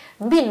fëmijë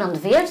mbi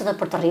 9 vjeç dhe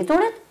për të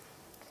rriturit,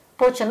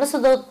 por që nëse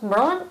do të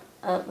mbrohen,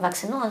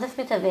 vaksinohen edhe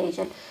fëmijët e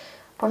vegjël.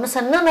 Por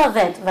nëse nëna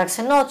vet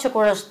vaksinohet që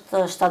kur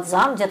është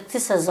shtatzan gjatë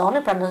këtij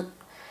sezoni, pra në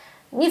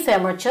një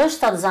femër që është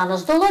shtatzan,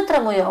 çdo lloj 3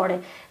 mujori,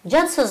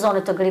 gjatë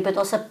sezonit të gripit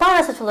ose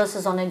para se të fillojë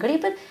sezoni i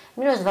gripit,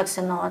 mirë është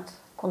vaksinohet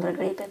kundër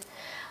gripit.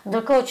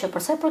 Ndërkohë që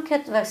përsa i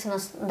përket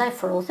vaksinës ndaj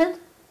fruthit,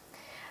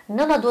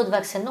 nëna duhet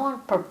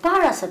vaksinohen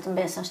përpara se të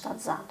mbesen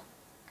shtatzan.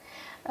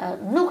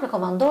 Nuk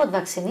rekomandohet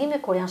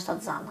vaksinimi kur janë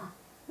shtatzana.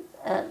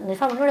 Në një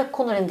farë mënyrë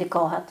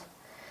kundërindikohet.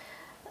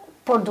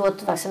 Por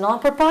duhet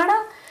vaksinohen përpara,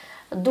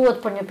 duhet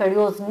për një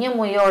periudhë 1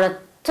 mujore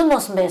të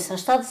mos mbesen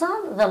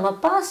shtatzan dhe më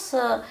pas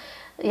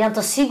janë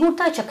të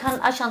sigurta që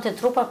kanë aq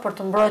antitrupa për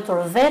të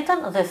mbrojtur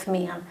veten dhe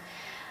fëmijën.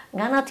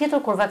 Nga ana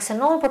tjetër, kur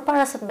vaksinohen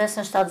përpara se të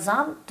mbesen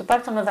shtatzan, të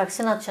paktën me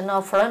vaksinat që ne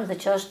ofrojmë dhe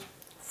që është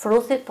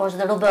fruthi, po është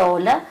dhe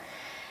rubeola,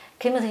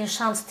 kemi edhe një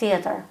shans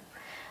tjetër.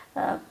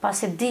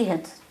 Pasi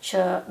dihet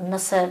që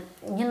nëse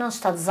një nën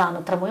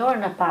shtatzan në 3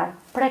 mujorin e parë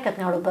preket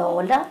nga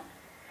rubeola,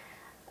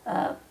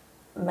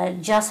 me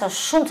gjasa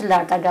shumë të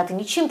larta, gati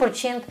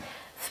 100%,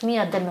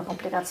 fëmia del me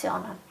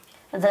komplikacione.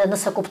 Dhe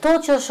nëse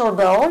kuptohet që është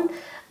rubeol,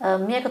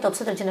 mjekët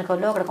obstetër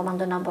ginekolog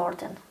rekomandojnë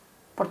abortin,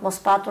 për të mos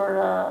patur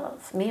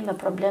fëmijë me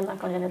probleme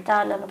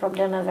konjenitale, me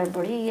probleme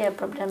verbërie,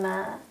 probleme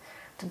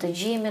të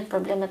dëgjimit,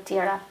 probleme të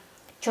tjera.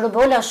 Që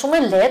rubeola është shumë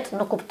e lehtë,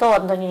 nuk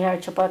kuptohet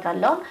ndonjëherë që po e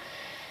kalon.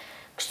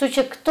 Kështu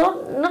që këto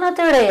nënat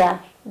e reja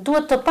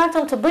duhet të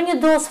paktën të bëjnë një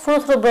dozë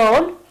fruth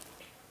rubeol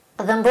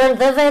dhe mbrojnë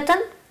dhe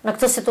veten në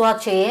këtë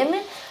situatë që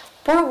jemi,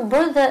 por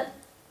mbrojnë dhe,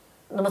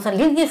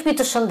 domethënë lind një fëmijë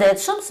të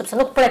shëndetshëm, sepse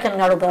nuk preken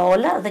nga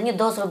rubeola dhe një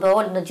dozë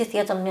rubeol në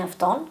gjithë jetën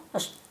mjafton,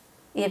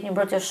 i jep një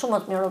mbrojtje shumë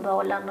më të mirë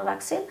rubeola në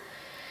vaksinë.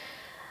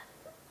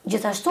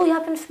 Gjithashtu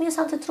japin fëmijës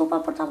antitrupa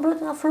për ta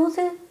mbrojtur nga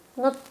fruthi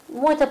në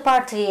muajt e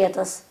parë të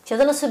jetës, që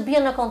edhe nëse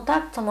bien në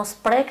kontakt të mos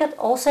preket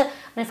ose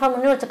në një farë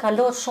mënyrë të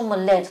kalohet shumë më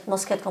lehtë, të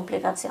mos ketë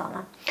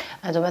komplikacione.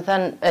 Do të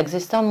thënë,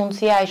 ekziston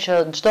mundësia që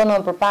çdo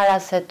nën përpara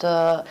se të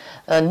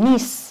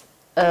nis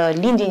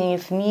lindjen e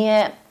një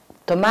fëmie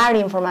të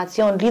marrë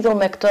informacion lidhur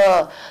me këtë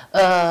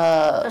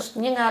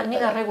është një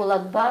nga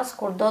rregullat bazë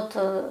kur do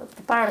të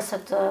përpara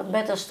se të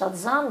mbetesh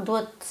shtatzan,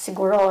 duhet të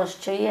sigurohesh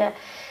që je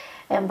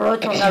e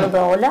mbrojtur nga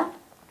rubeola,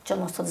 që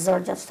mos të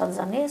zërë gjatë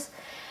shtatzanis,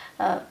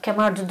 ke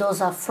marrë 2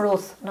 doza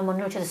fruth në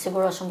mënyrë që të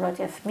sigurohesh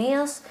mbrojtje e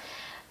fëmijës,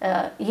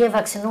 je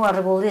vaksinuar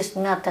rregullisht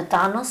nga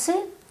tetanosi,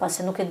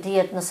 pasi nuk e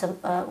dihet nëse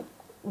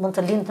mund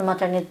të lindë në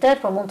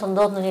maternitet, por mund të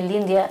ndodhë në një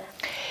lindje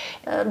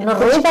në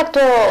rrugë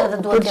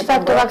për gjitha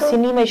këto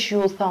vaksinime që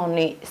ju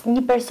thoni,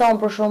 një person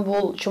për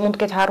shembull që mund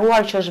të ketë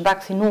harruar që është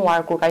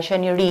vaksinuar kur ka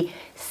qenë i ri,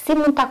 si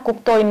mund ta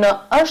kuptojnë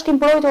është i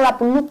mbrojtur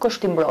apo nuk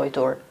është i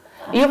mbrojtur?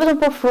 Jo vetëm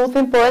për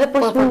fruthin, por edhe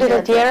për sëmundjet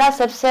e tjera,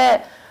 sepse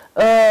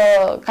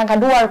kanë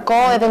kaluar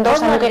kohë edhe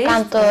ndoshta nuk e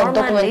kanë të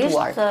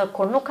dokumentuar. Normalisht,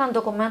 kur nuk kanë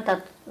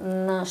dokumentat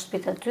në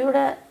shtëpitë e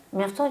tyre,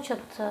 mjafton që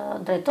të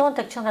drejtohen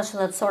tek qendra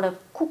shëndetësore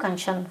ku kanë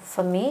qenë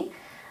fëmijë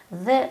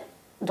dhe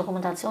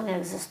dokumentacioni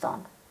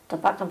ekziston. Të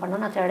paktën për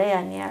nënat e reja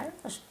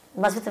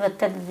mbas viteve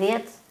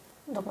 80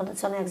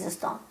 dokumentacioni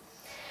ekziston.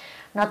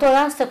 Në ato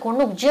raste kur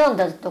nuk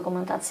gjendet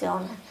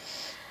dokumentacioni,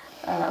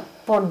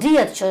 por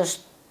dihet që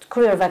është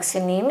kryer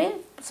vaksinimi,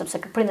 sepse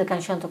prindërit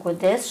kanë qenë të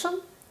kujdesshëm,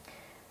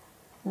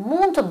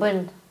 mund të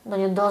bëjnë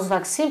ndonjë dozë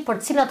vaksin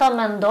për cilën ata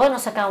mendojnë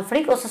ose kanë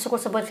frikë ose sikur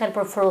se bëhet fjalë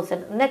për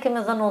fruthin. Ne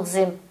kemi dhënë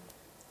udhëzim.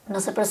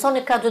 Nëse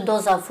personi ka 2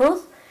 doza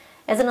fruth,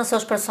 edhe nëse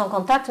është person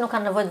kontakt, nuk ka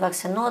nevojë të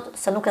vaksinohet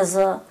se nuk e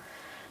zë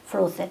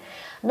fruthi.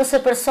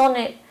 Nëse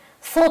personi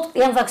thot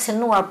jam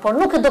vaksinuar, por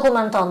nuk e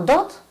dokumenton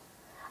dot,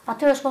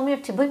 atëherë është më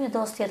mirë të bëjmë një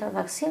dozë tjetër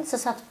vaksinë,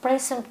 sesa të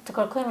presim të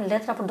kërkojmë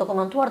letra për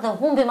dokumentuar dhe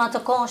humbim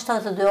atë kohën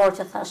 72 orë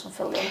që thash në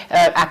fillim.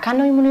 A ka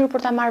ndonjë mënyrë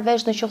për ta marrë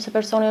vesh nëse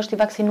personi është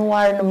i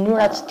vaksinuar në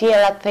mënyra të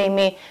tjera, të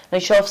themi,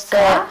 nëse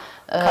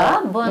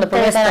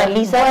bëhen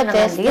analiza,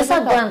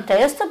 bëhen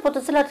teste, por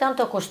të cilat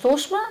janë të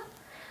kushtueshme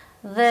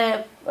dhe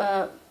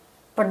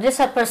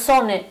përdisa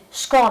personi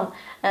shkon,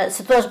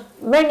 si thua,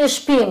 merr një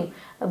shpim,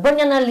 bën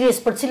një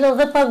analizë për cilën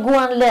dhe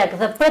paguan lek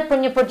dhe pret për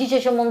një përgjigje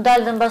që mund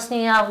dalë dhe mbas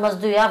 1 javë, mbas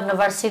 2 javë, në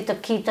varësi të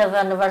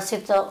kiteve, në varësi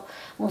të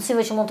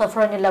mundësive që mund të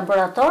ofrojë një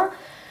laborator,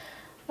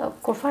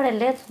 kur fare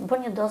lehtë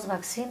bën një dozë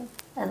vaksinë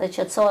edhe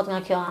qetësohet nga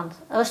kjo anë.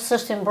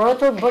 Është i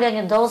mbrojtur, bërja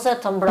një doze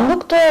të mbrojtur.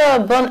 Nuk të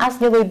bën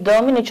asnjë lloj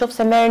dëmi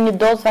nëse merr një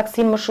dozë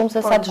vaksinë më shumë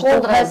se sa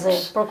ç'duhet.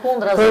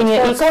 Përkundrazi,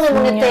 forcon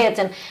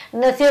imunitetin.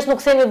 Ne thjesht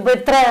nuk themi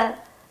bëj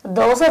 3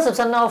 doza,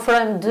 sepse ne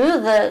ofrojmë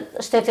 2 dhe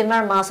shteti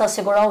merr masa,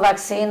 siguron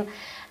vaksinë.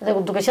 Dhe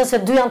duke qenë se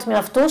 2 janë të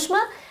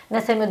mjaftueshme,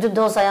 ne themi 2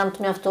 doza janë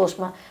të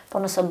mjaftueshme,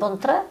 por nëse bën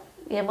 3,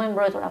 je më i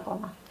mbrojtur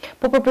akoma.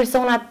 Po për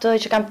personat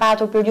që kanë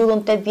patur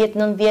periudhën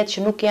 80-90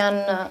 që nuk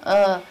janë,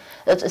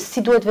 si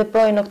duhet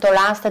veprojnë në këto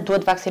raste,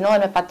 duhet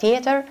vaksinohen me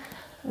patjetër?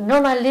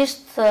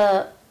 Normalisht,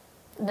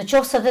 në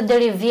qoftë se dhe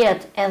deri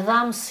vjet e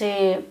dham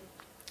si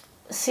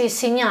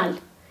sinjal,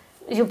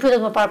 ju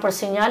pyetet më parë për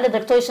sinjale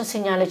dhe këto ishin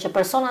sinjale që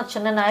personat që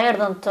ne na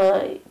erdhën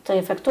të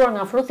infektuar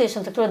nga fruthi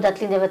ishin të këtyre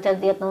datëlindjeve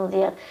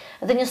 80-90.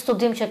 Dhe një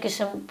studim që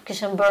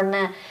kishim bërë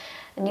ne,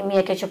 një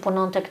mjeke që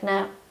punon tek ne,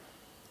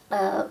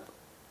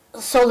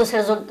 nxorri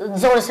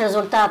si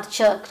rezultat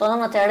që këto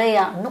nënat e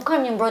reja nuk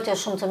kanë një mbrojtje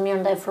shumë të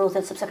mirë ndaj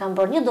fruthit sepse kanë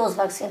bërë një dozë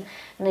vaksinë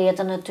në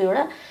jetën e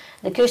tyre,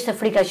 dhe kjo ishte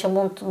frika që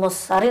mund të mos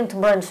arrin të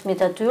mbrojnë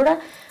fëmijët e tyre,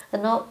 dhe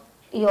ne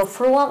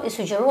i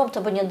sugjeruam të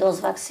bëjnë një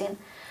dozë vaksinë.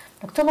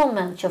 Në këtë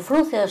moment që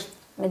fruthi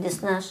është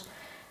midisnesh,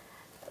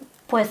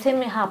 po e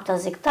themi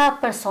haptazi, këta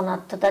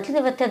personat të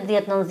datëlindjeve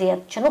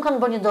 80-90 që nuk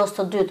kanë bërë një dozë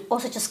të dytë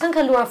ose që s'kan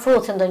kaluar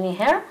fruthin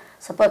ndonjëherë,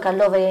 se po e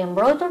kalove je i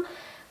mbrojtur,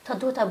 ta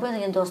duhet ta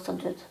bëjnë një dozë të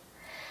dytë.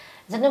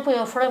 Dhe ne po i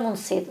ofrojmë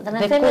mundësitë dhe ne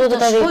themi të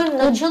shkojnë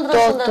në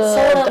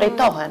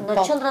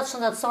qendrat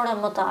shëndetësore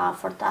më të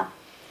afërta.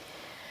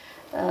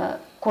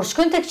 Kur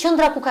shkojnë tek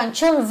qendra ku kanë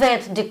qenë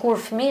vetë dikur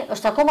fëmijë,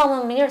 është akoma më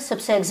mirë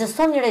sepse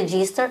ekziston një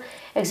regjistër,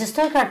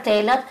 ekzistojnë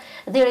kartelat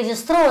dhe i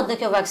regjistrohet dhe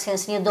kjo vaksinë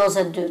si një dozë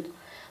e dytë.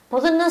 Po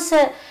dhe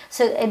nëse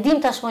e dim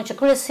tashmë që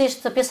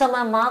kryesisht pjesa më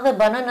e madhe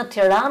banojnë në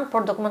Tiranë,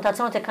 por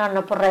dokumentacionet e kanë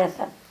në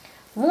përrethë.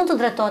 Mund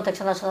të drejtohen tek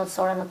qendra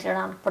shëndetësore në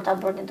Tiranë për ta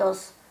bërë një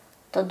dozë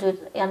të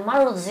dytë. Janë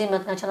marrë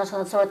udhëzimet nga qendra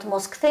shëndetësore të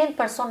mos kthejnë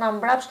persona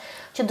mbrapsht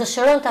që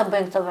dëshirojnë ta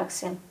bëjnë këtë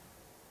vaksinë.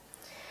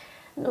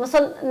 Do të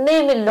thonë, ne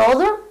jemi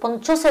lodhur, po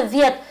nëse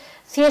vjet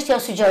thjesht ja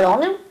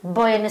sugjeronim,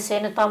 bëjeni se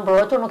jeni të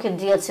pambrojtur, nuk i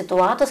dihet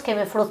situatës,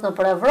 kemi fruth në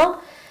për Evropë.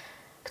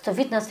 Këtë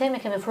vit në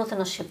themi kemi fruthin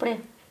në Shqipëri.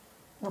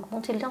 Nuk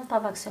mund t'i lëmë pa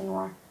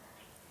vaksinuar.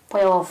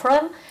 Po ja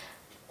ofrojmë,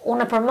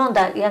 unë e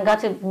përmenda, janë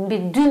gati mbi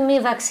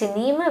 2000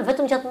 vaksinime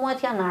vetëm gjatë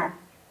muajit janar.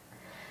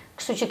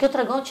 Kështu që kjo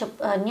tregon që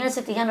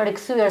njerëzit janë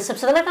rikthyer,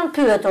 sepse dhe ne kanë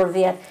pyetur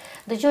vjet.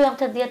 Dëgjoj jam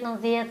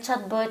 80-90, ç'a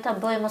të bëj, ta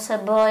bëj, mos e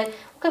bëj.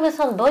 U kemi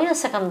thënë bëj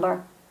se kanë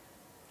bërë.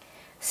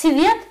 Si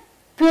vjet,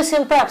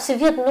 pyesim prapë, si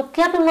vjet nuk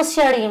japim mos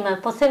sqarime,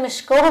 po themi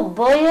shko,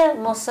 bëje,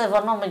 mos e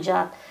vono më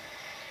gjatë.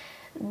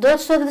 Do të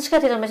shtohet diçka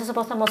tjetër, meqense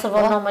po them mos e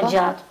vono më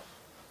gjatë.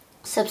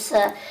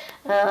 Sepse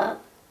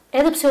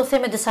edhe pse u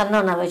themi disa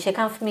nënave që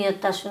kanë fëmijë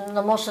tash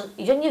në moshën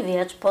jo 1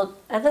 vjeç, po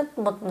edhe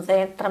më të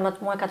mëdhenj,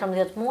 13 muaj,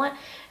 14 muaj,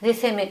 dhe I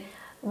themi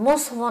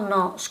mos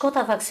vono, shko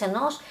ta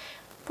vaksinosh,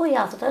 po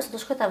ja thotë se do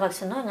shkoj ta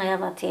vaksinoj nga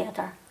java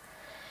tjetër.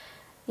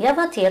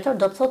 Java tjetër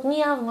do të thotë 1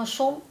 javë më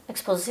shumë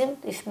ekspozim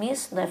I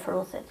fëmijës ndaj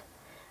fruthit.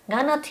 Nga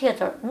ana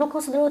tjetër, nuk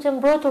konsiderohet I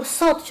mbrojtur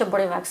sot që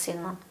bëri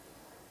vaksinën.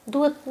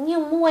 Duhet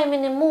 1 muaj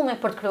minimumi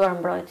për të krijuar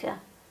mbrojtje.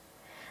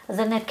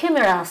 Dhe ne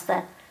kemi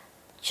raste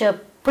që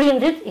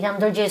prindrit janë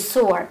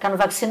ndërgjegjësuar, kanë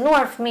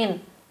vaksinuar fëmin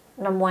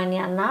në muajin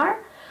janar,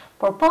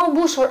 por pa u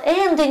mbushur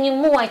ende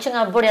 1 muaj që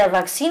nga bërja e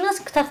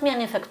vaksinës, këta fëmijë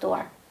janë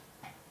infektuar.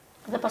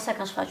 Dhe pastaj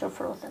kanë shfaqur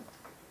fruthin.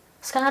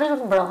 s'kan arritur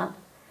të mbrohen.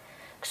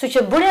 Kështu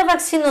që bërja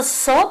vaksinës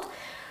sot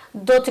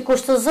do t'i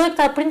kushtozoj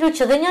këta prindër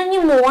që dhe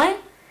një muaj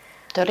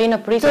të rinë në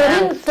pritje,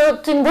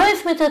 të mbrojnë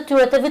fëmijët e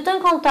tyre, të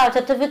evitojnë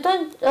kontakte, të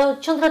evitojnë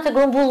qendrat e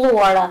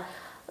grumbulluara,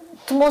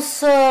 të mos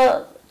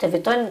të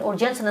evitojnë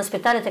urgjencën e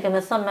spitalit, e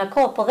kemi thënë me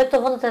kohë, po dhe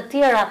këto vendet e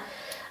tjera,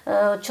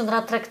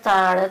 qendra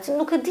tregtare,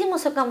 nuk e di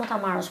mos e ka mund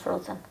ta marrësh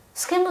frutën.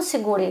 S'kemë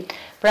siguri.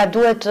 Pra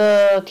duhet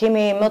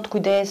kemi më të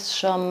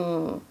kujdesshëm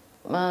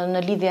në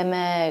lidhje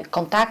me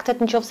kontaktet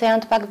nëse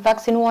janë të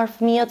vaksinuar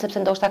fëmijët,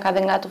 sepse ndoshta ka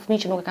dhe nga ato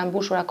fëmijë që nuk e kanë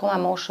mbushur akoma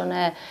moshën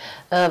e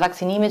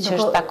vaksinimit, që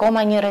është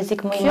akoma një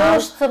rrezik më i madh.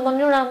 Kjo është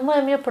mënyra më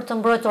e mirë për të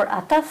mbrojtur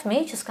ata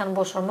fëmijë që s'kanë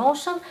mbushur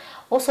moshën,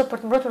 ose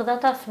për të mbrojtur dhe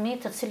ata fëmijë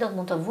të cilët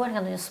mund të vuajnë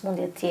nga ndonjë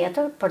sëmundje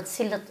tjetër, për të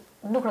cilët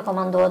nuk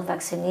rekomandohet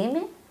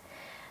vaksinimi.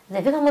 Dhe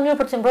vetëm mënyrë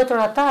për të mbrojtur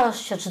ata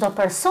është që çdo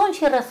person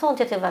që i rrethon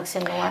të jetë i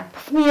vaksinuar.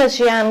 Fëmijët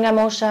që janë nga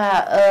mosha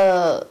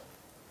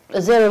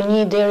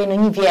 0-1 deri në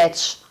 1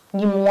 vjeç,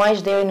 1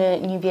 muaj deri në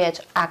 1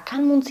 vjeç, a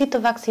kanë mundësi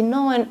të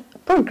vaksinohen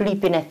për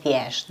gripin e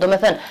thjesht? Do me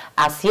thënë,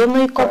 a sjell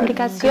ndonjë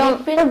komplikacion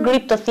për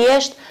grip të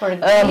thjesht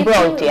mbrojtje?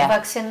 Për gripin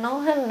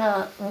vaksinohen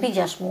mbi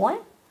 6 muaj.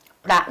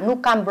 Pra,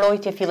 nuk ka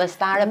mbrojtje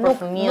fillestare për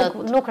fëmijët?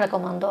 Nuk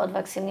rekomandohet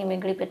vaksinimi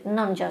i gripit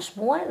nën 6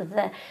 muaj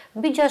dhe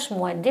mbi 6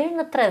 muaj deri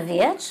në 3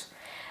 vjeç.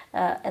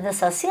 Edhe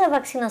sasia e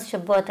vaksinës që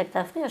bëhet e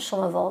këta fëmijë është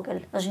shumë e vogël.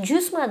 Është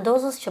gjysma e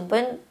dozës që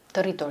bëjnë të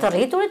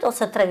rriturit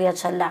ose 3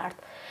 vjeç e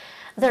lartë.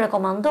 Dhe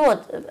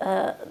rekomandohet,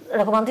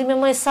 rekomandimi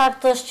më i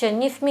saktë është që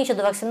një fëmijë që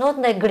do vaksinohet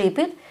ndaj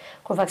gripit,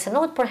 kur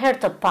vaksinohet për herë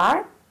të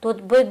parë,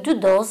 duhet bëjë 2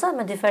 doza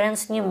me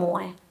diferencë 1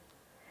 muaj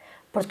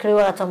për të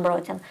krijuar atë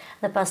mbrojtjen.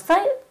 Dhe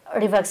pastaj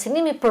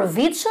rivaksinimi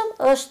përvitshëm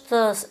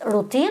është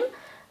rutinë,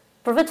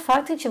 për vetë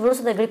faktin që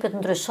viruset e gripit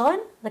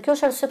ndryshojnë, dhe kjo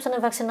është arsye pse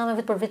ne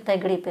vaksinohemi vit për vit ndaj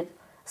gripit.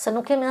 Se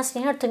nuk kemi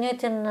asnjëherë të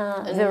njëjtin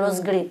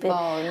virus gripi.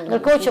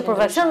 Ndërkohë që për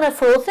vaksinën e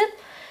fruthit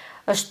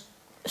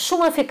është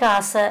shumë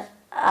efikase,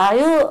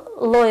 ajo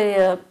lloj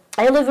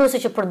virusi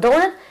që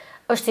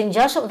përdoret është i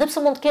ngjashëm, dhe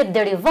pse mund të ketë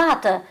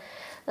derivate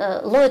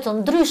lloje të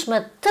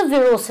ndryshme të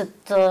virusit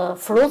të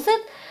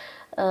fruthit,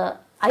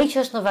 ai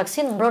që është në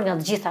vaksinë mbron nga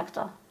të gjitha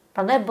këto.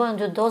 Prandaj bëhen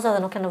 2 doza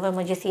dhe nuk ka nevojë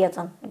më gjithë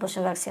jetën të bësh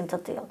një vaksinë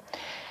të tillë.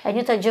 E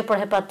njëjta gjë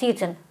për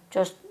hepatitin,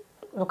 që është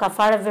nuk ka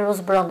fare virus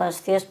brenda,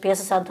 është thjesht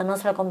pjesës e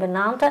adenës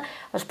rekombinante,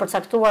 është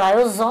përcaktuar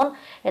ajo zonë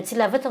e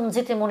cila vetëm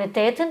nxit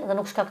imunitetin dhe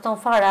nuk shkakton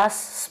fare as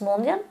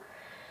sëmundjen.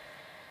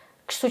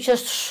 Kështu që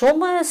është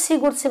shumë e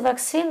sigurt si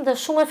vaksinë dhe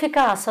shumë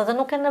efikase dhe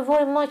nuk ka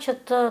nevojë më që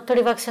të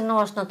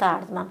rivaksinohesh në të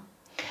ardhmen.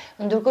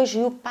 Ndërkohë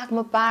që ju pak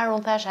më parë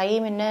unë thash a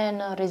jemi ne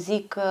në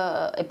rrezik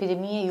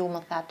epidemie, ju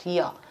më thatë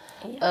jo.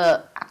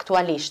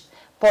 Aktualisht.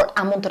 Por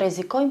a mund të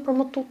rrezikojmë për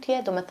më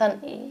tutje? Do me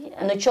thënë,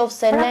 në qoftë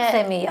se ne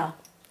themi jo.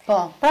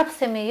 Prapë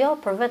themi jo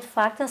për vetë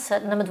faktin se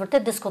në me të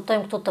vërtet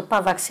diskutojmë këtu të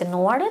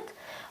pavaksinuarit,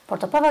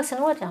 por të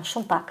pavaksinuarit janë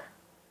shumë pak.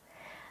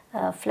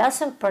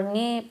 Flasim për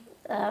një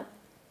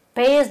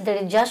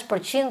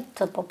 5-6%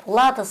 të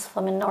popullatës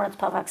fëminore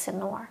të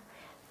pavaksinuar.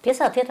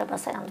 Pjesa tjetër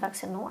pastaj janë të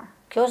vaksinuar.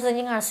 Kjo është dhe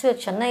një nga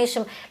arsyet që ne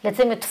ishim, le të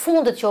themi, të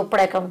fundit që u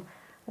prekëm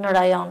në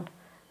rajon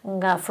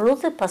nga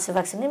fruthi, pasi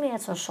vaksinimi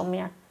ecën shumë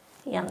mirë.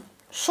 Janë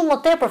shumë më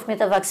tepër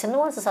fëmijët e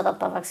vaksinuar se sa ata të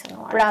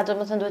pavaksinuar. Pra, do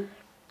të thënë duhet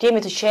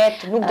jemi të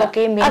qetë, nuk do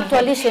kemi...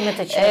 Aktualisht jemi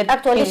të qetë,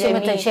 aktualisht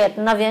jemi të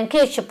qetë. Na vjen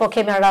keq që po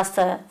kemi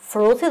raste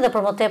fruthi dhe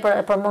për më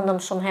tepër e përmendëm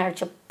shumë herë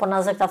që po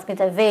na zë këta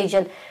fëmijë të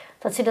vegjël,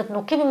 të cilët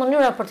nuk kemi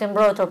mënyra për të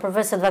mbrojtur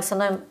përveç se të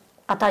vaksinojmë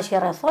ata që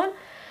i rrethojnë,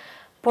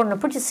 por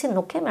në përgjithësi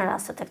nuk kemi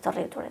raste tek të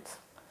rriturit.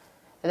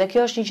 Dhe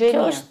kjo është një gjë e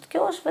mirë.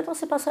 Kjo është vetëm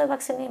si pasojë e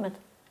vaksinimit.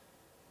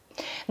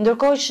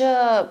 Ndërkohë që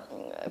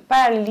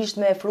paralelisht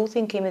me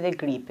fruthin kemi dhe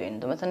gripin.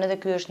 Domethënë edhe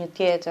ky është një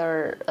tjetër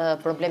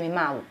problem i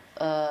madh.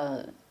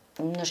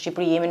 Në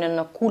Shqipëri jemi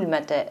në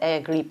kulmet e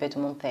gripit,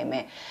 mund të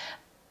themi.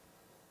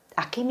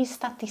 A kemi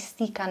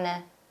statistika ne?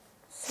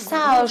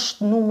 Sa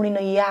është numri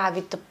në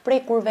javë të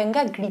prekurve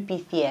nga gripi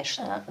i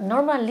thjeshtë?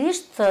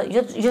 Normalisht,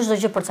 jo çdo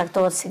gjë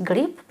përcaktohet si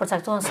grip,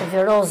 përcaktohen si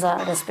viroza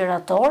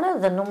respiratore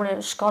dhe numri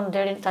shkon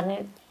deri tani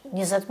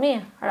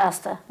 20.000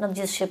 raste në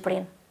gjithë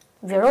Shqipërinë.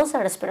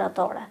 Viroza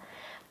respiratore.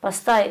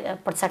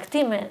 Pastaj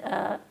përcaktimi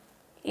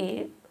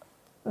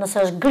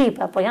nëse është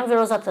grip apo janë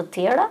viroza të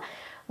tjera,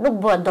 nuk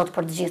bëhet dot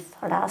për të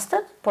gjithë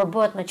rastet, por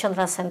bëhet me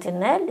qendra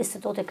Sentinel.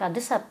 Instituti ka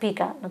disa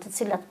pika në të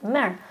cilat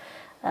merr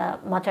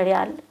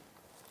material,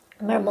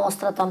 merr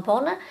mostra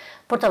tampone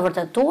për të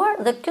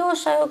vërtetuar, dhe kjo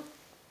është ajo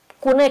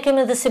ku ne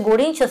kemi dhe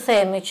sigurinë që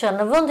themi që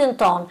në vendin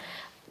ton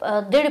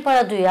deri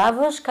para 2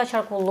 javësh ka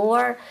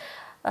qarkulluar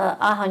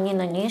AH1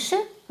 në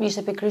njëshi.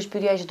 Ishte pikërisht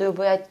pyetja që do ju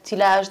bëja,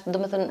 cila është,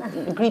 domethënë,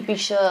 gripi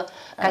që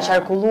ka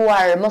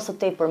qarkulluar më së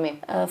tepërmi.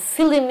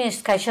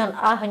 Fillimisht ka qenë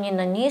AH1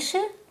 në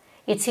njëshi,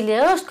 i cili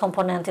është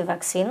komponenti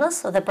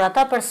vaksinës, dhe për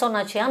ata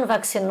persona që janë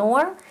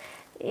vaksinuar,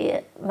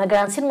 me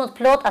garancinë më të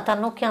plot, ata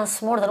nuk janë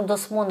smur dhe nuk do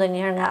smur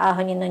ndonjëherë nga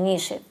AH1 në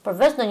njëshi.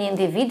 Përveç në një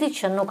individi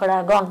që nuk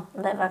reagon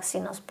ndaj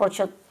vaksinës, por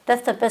që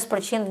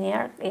 85%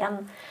 njerë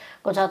janë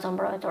goxha të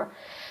mbrojtur.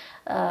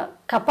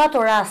 Ka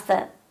patur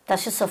raste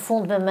tash së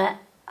fundmi me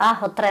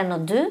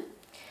AH3N2,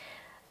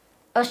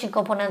 është një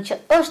komponent që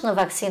është në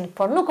vaksin,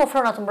 por nuk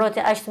ofron atë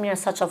mbrojtje aq të mirë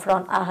sa që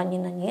ofron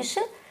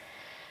AH1N1.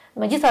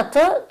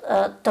 Megjithatë,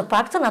 të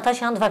paktën ata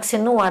që janë të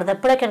vaksinuar dhe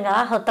preken nga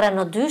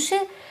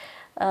AH3N2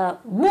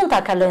 mund ta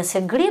kalojnë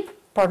si grip,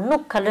 por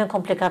nuk kalojnë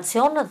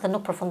komplikacione dhe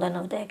nuk përfundojnë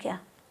në vdekje,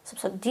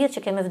 sepse dihet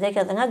që kemi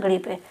vdekje edhe nga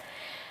gripi.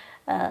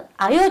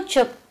 Ajo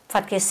që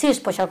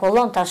fatkeqësisht po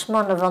qarkullon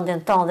tashmë në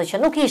vendin tonë dhe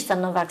që nuk ishte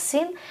në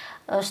vaksin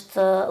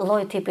është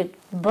lloji tipit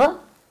B,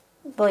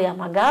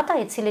 B-Yamagata,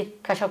 i cili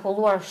ka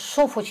qarkulluar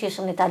shumë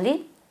fuqishëm në Itali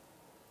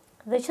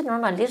dhe që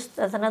normalisht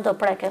edhe ne do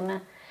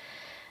prekemi.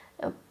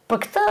 Për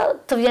këtë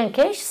të vjen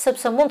keq,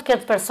 sepse mund të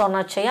ketë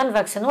persona që janë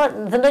vaksinuar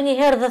dhe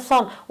ndonjëherë dhe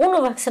thonë, unë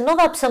u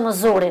vaksinova pse më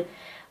zuri.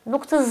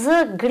 Nuk të zë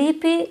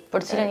gripi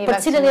për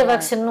cilën je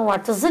vaksinuar,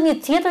 të zë një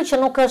tjetër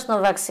që nuk është në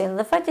vaksin.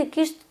 Dhe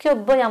faktikisht kjo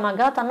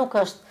B-Yamagata nuk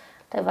është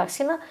te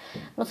vaksina.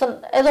 Do të thënë,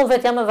 edhe unë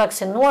vetë jam e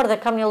vaksinuar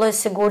dhe kam një lloj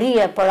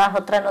sigurie për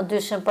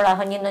AH3N2, për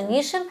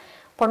AH1N1,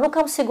 por nuk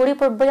kam siguri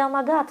për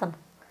B-Yamagatën.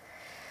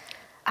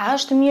 A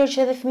është mirë që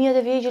edhe fëmijët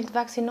e vegjël të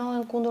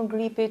vaksinohen kundër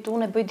gripit?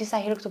 Unë e bëj disa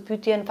herë këtë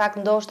pyetje, në fakt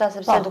ndoshta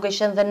sepse duke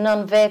qenë dhe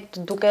nën vet,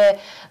 duke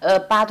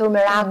patur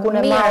merakun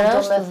e madh,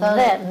 domethënë.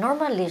 Dhe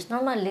normalisht,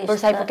 për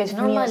sa i përket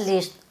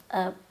fëmijës,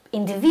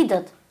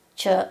 individët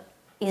që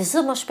i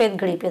zë më shpejt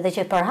gripi dhe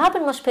që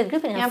përhapin më shpejt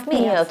gripin janë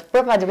fëmijët.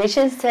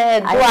 Përpatjetërisht se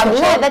duam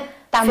që edhe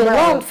ta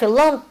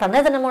fillon,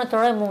 prandaj ne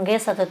monitorojmë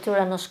mungesat e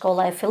tyre në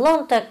shkolla. E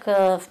fillon tek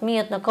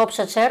fëmijët në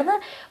kopshte çerdhe,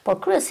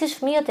 por kryesisht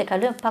fëmijët e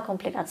kalojnë pa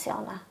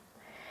komplikacione.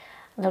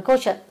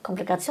 Ndërkohë që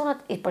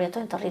komplikacionet i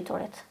përjetojnë të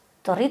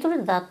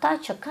rriturit dhe ata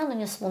që kanë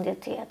një sëmundje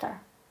tjetër.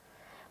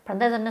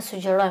 Prandaj dhe ne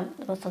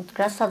sugjerojmë, domethënë të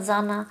grasat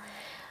zana,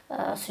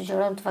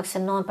 sugjerojmë të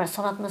vaksinohen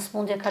personat me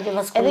sëmundje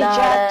kardiovaskulare. Edhe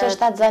gjatë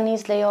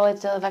shtatzanis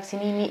lejohet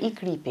vaksinimi i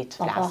gripit,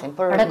 flasim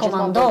për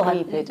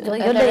rekomandohet.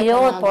 Jo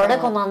lejohet, por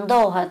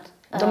rekomandohet.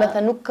 Do me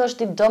thënë nuk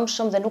është i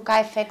dëmshëm dhe nuk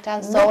ka efekte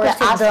anësore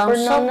as për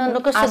nënën,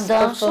 nuk është i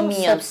dëmshëm,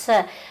 sepse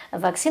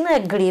vaksina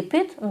e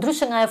gripit,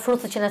 ndryshe nga e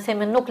fruthit që ne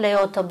themi nuk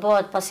lejohet të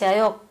bëhet pasi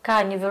ajo ka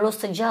një virus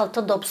të gjallë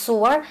të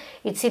dobësuar,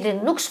 i cili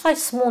nuk shfaq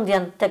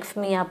sëmundjen tek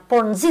fëmia,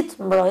 por nxit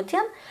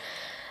mbrojtjen,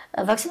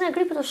 vaksina e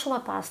gripit është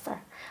shumë e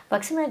pastër.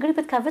 Vaksina e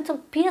gripit ka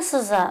vetëm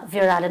pjesëza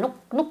virale,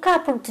 nuk ka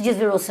për të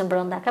gjithë virusin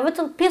brenda, ka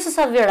vetëm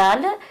pjesëza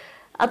virale,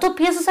 ato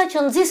pjesëza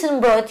që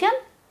nxisin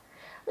mbrojtjen,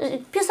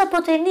 pjesa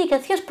proteinike,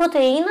 thjesht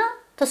proteina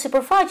të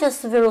sipërfaqes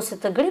të virusit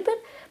të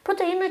gripit,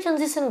 proteina që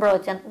nxisin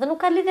mbrojtjen dhe nuk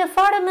ka lidhje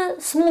fare me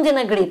sëmundjen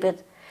e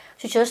gripit.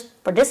 Kështu që është,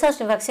 përdesa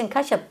është një vaksin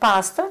kaq e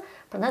pastër,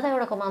 prandaj ajo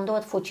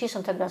rekomandohet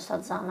fuqishëm te gratë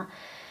zana.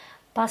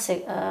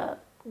 Pasi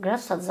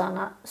gratë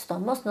zana,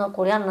 sidomos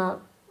kur janë në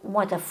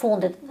muajt e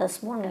fundit dhe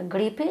smurën nga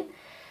gripi,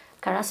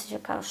 ka raste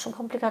që ka shumë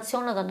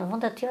komplikacione dhe në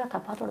vende të tjera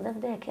ka patur dhe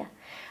vdekje.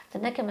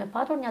 Dhe ne kemi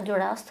patur 1-2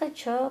 raste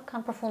që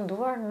kanë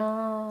përfunduar në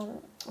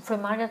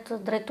frymarrje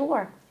të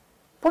drejtuar,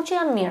 por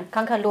që janë mirë,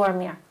 kanë kaluar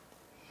mirë.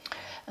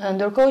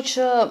 Ndërkohë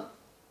që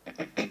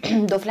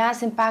do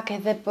flasim pak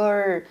edhe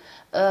për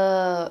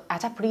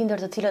ata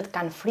prindër të cilët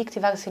kanë frikë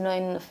të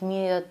vaksinojnë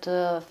fëmijët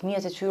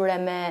e tyre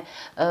me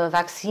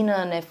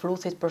vaksinën e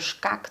fruthit për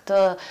shkak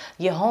të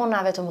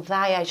jehonave të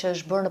mëdha që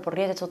është bërë në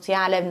rrjetet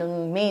sociale, në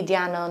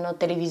media, në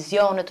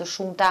televizione të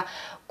shumta,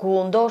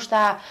 ku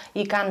ndoshta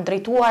i kanë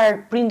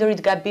drejtuar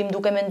prindërit gabim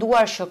duke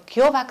menduar që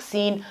kjo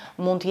vaksin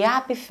mund të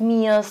japi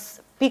fëmijës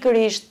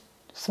pikërisht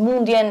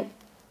sëmundjen,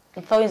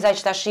 thojnë za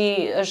që tashi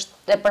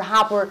është e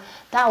përhapur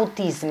të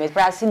autizmit,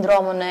 pra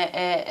sindromën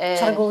e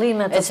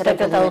çarkullimet të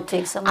spektrit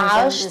autik.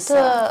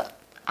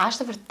 A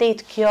është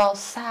vërtet kjo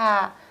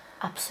sa?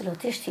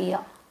 Absolutisht jo,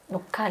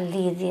 nuk ka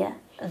lidhje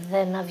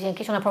dhe na vjen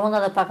keq, unë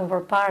përmenda edhe pak më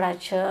përpara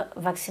që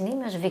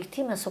vaksinimi është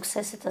viktimë e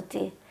suksesit të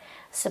tij,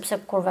 sepse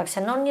kur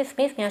vaksinon një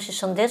fëmijë është i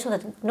shëndetshëm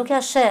dhe nuk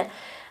ja sheh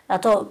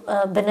ato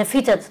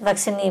benefitet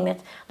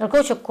vaksinimit.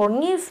 Ndërkohë që kur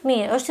një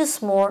fëmijë është i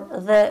smur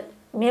dhe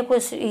mjeku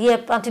i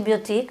jep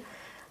antibiotik,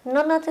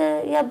 nënat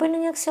ja bëjnë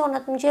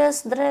injeksionet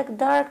mëngjes, drek,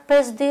 darkë,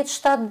 5 ditë,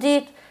 7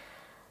 ditë,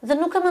 dhe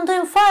nuk e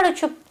mendojnë fare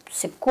që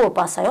sikur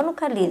pas ajo nuk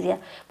ka lidhje,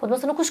 po do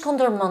të nuk është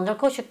kundërmend,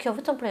 ndërkohë që kjo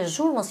vetëm prej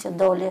zhurmës që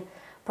doli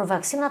për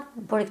vaksinat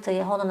bëri këtë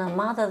jehonën e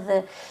madhe dhe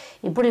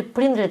i bëri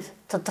prindrit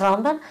të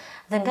tremben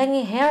dhe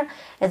nganjëherë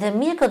edhe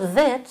mjekët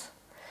vetë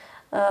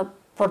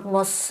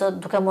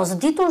duke mos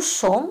ditur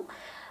shumë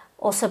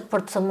ose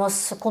për të mos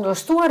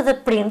kundërshtuar dhe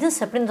prindin,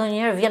 se prindi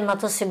ndonjëherë vjen me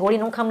atë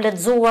sigurinë, unë kam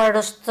lexuar,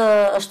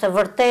 është e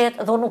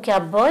vërtetë dhe unë nuk ja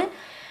bëj,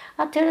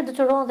 atëherë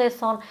detyrohen dhe i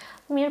thonë,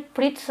 mirë,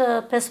 prit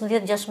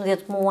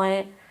 15-16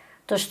 muaj,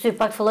 të shtyp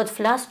pak filloj të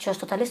flas, që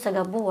është totalisht e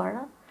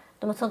gabuar,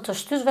 domethënë të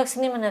shtysh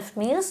vaksinimin e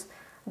fëmijës,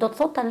 do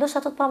të thotë ta lësh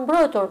atë të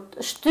pambrojtur,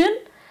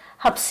 shtyn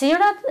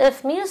hapësirat e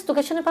fëmijës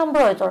duke qenë i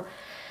pambrojtur.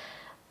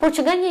 Por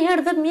që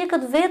nganjëherë dhe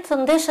mjekët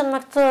vetë ndeshen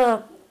me këtë,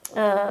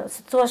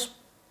 si thua,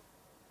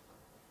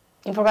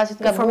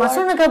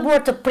 informacion e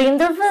gabuar të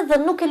prindërve dhe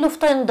nuk e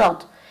luftojnë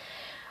dot.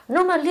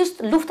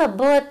 Normalisht lufta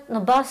bëhet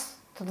në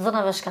bazë të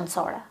dhënave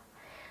shkencore.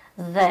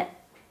 Dhe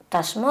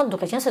tashmë,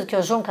 duke qenë se kjo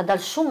zhurmë ka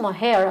dalë shumë më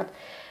herët,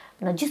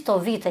 në gjithë këto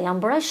vite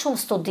janë bërë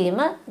shumë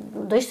studime,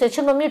 do ishte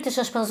që më mirë të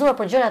ishin shpenzuar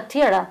për gjëra të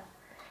tjera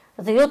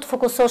dhe jo të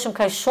fokusoheshim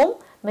kaq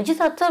shumë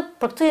Megjithatë,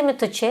 për këtë jemi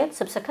të qetë,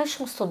 sepse ka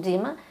shumë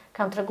studime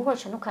kanë treguar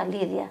që nuk ka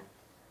lidhje.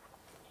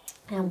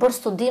 Janë bërë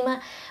studime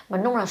me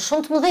numra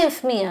shumë të mëdhenj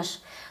fëmijësh.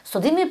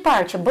 Studimi i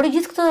parë që bëri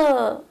gjithë këtë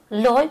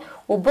lojë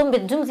u bë mbi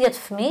 12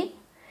 fëmijë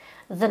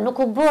dhe nuk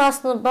u bë as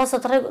në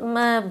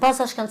me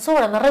baza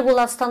shkencore, me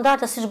rregulla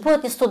standarde siç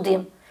bëhet një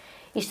studim.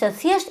 Ishte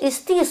thjesht i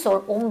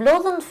stisur, u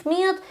mblodhën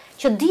fëmijët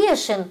që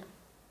dieshin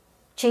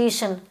që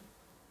ishin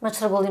me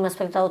çrregullime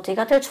spektra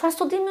autike. Atëherë çfarë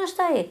studimi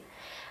është ai?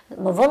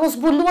 Më vonë u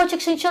zbuluar që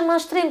kishin qenë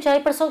mashtrim, që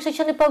ai person kishte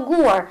qenë i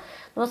paguar.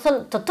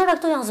 Domethënë, të tëra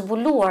këto janë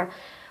zbuluar.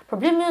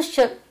 Problemi është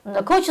që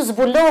ndërkohë që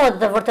zbulohet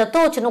dhe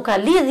vërtetohet që nuk ka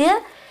lidhje,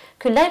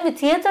 ky lajm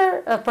tjetër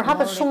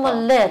përhapet shumë më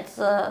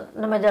lehtë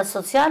në mediat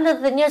sociale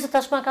dhe njerëzit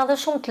tashmë kanë dhe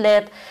shumë të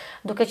lehtë,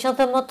 duke qenë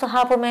dhe më të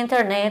hapur me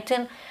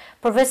internetin,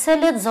 përveç se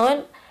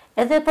lexojnë,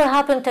 edhe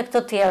përhapen tek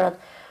të tjerët.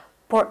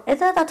 Por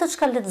edhe atë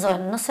që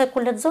lexojnë, nëse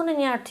ku lexoni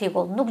një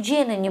artikull, nuk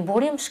gjeni një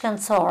burim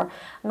shkencor,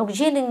 nuk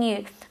gjeni një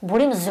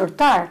burim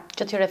zyrtar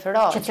që t'i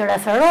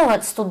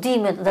referohet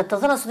studimit dhe të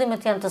dhëna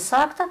studimet janë të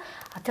sakta,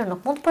 atëherë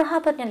nuk mund të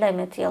përhapet një lajm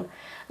i tillë.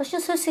 Është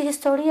njësoj si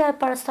historia e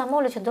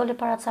paracetamolit që doli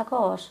para ca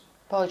kohësh.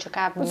 Po, që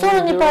ka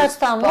një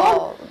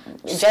paracetamol,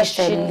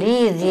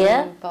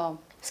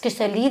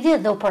 s'kishte lidhje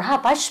dhe u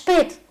përhap aq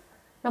shpejt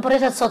në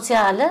rrjetet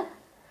sociale.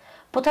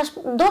 Po tash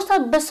ndoshta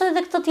besoj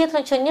edhe këtë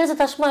tjetrën që njerëzit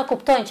tashmë e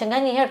kuptojnë që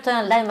nganjëherë këto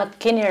janë lajmet.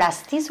 Keni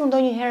rastisur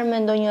ndonjëherë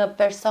me ndonjë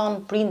person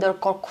prindër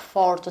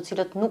kokfort, të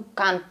cilët nuk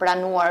kanë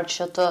pranuar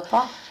që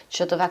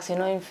të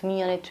vaksinojnë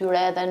fëmijën e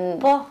tyre edhe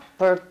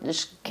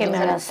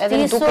kemi rastisur,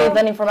 edhe duke i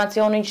dhënë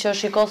informacionin që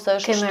shikoj se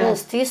është kështu. Kemi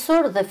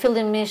rastisur dhe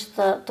fillimisht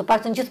të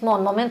paktën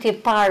gjithmonë momenti i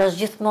parë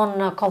është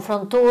gjithmonë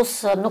konfrontues,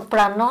 nuk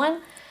pranojnë,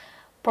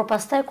 por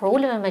pastaj kur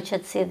ulemi me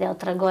qetësi dhe u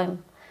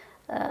tregojmë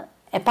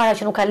e para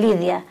që nuk ka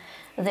lidhje.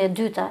 Dhe e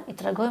dyta, i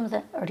tregojmë dhe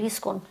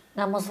riskun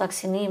nga mos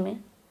vaksinimi.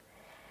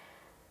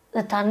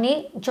 Dhe tani,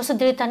 nëse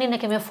deri tani ne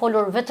kemi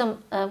folur vetëm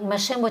me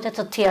shembujt e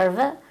të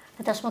tjerëve,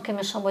 ne tashmë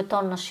kemi shembujt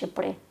tonë në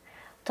Shqipëri.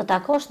 Të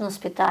takosh në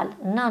spital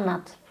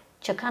nënat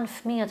që kanë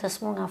fëmijët e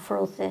smur nga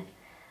fruthi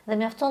dhe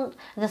mjafton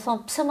dhe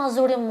thon pse ma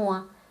zuri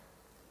mua?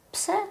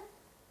 Pse?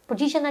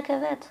 Përgjigjen e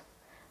ke vet.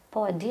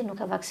 Po e di, nuk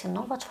e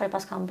vaksinova, çfarë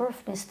pas kam bërë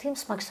fëmijës tim,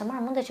 s'ma kishte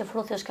marrë mendje që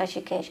fruthi është kaq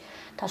i keq.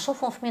 Ta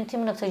shohun fëmijën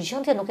tim në këtë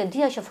gjendje, nuk e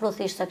dija që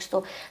fruthi ishte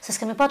kështu, se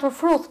s'kemi patur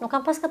fruth, nuk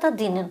kam pas këta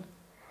dinin.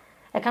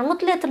 E kanë më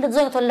të lehtë të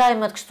lexojnë këto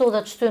lajmet kështu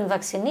dhe të shtyjnë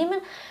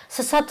vaksinimin,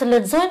 se sa të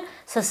lexojnë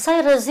se sa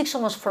i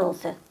rrezikshëm është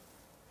fruthi.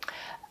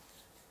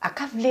 A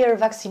ka vlerë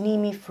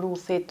vaksinimi i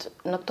fruthit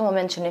në këtë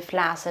moment që ne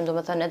flasim,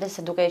 domethënë edhe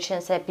se duke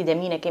qenë se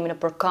epideminë e kemi në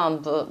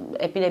përkëmb,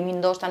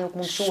 epideminë ndoshta nuk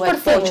mund të quhet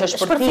po që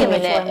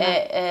shpërtimin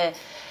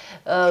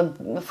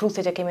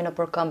fruthit e kemi në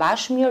përkëmb.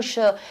 Është mirë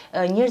që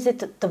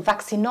njerëzit të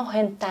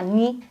vaksinohen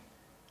tani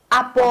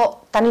apo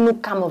tani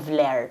nuk ka më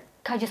vlerë?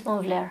 Ka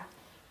gjithmonë vlerë.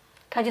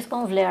 Ka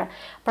gjithmonë vlerë.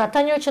 Për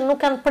ata njerëz që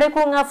nuk kanë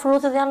prekur nga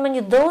fruthi dhe janë me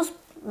një dozë,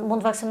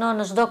 mund të vaksinohen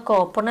në çdo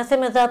kohë, por ne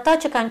themi edhe ata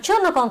që kanë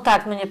qenë në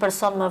kontakt me një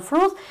person me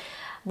fruth,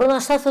 brenda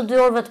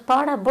 72 orëve të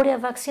para bërja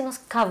e vaksinës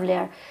ka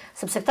vlerë,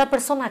 sepse këta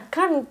persona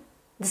kanë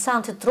disa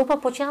antitrupa,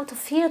 po që janë të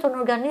fjetur në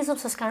organizëm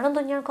se s'kanë rënë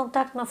ndonjëherë në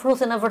kontakt me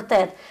fruthin e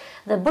vërtet.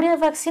 Dhe bërja e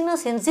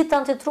vaksinës i nxit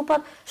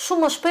antitrupat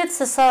shumë më shpejt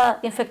se sa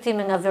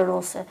infektimi nga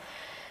virusi.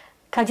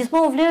 Ka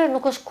gjithmonë vlerë,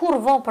 nuk është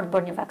kurrë vonë për të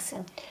bërë një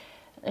vaksinë.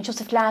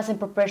 Nëse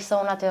flasim për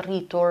personat e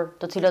rritur,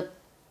 të cilët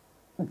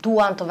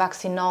duan të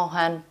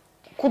vaksinohen,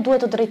 ku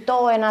duhet të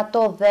drejtohen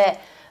ato dhe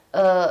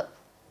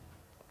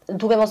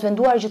duke mos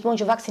menduar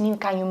gjithmonë që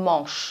vaksinimi ka një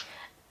moshë?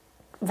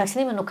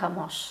 Vaksinimi nuk ka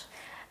moshë.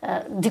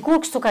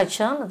 Dikur kështu ka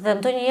qenë dhe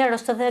ndonjëherë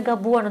është edhe e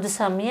gabuar në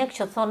disa mjekë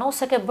që thonë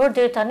ose ke bërë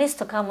deri tani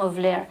s'të ka më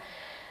vlerë.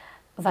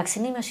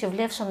 Vaksinimi është i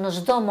vlefshëm në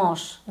çdo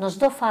moshë, në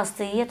çdo fazë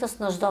të jetës,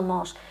 në çdo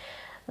moshë.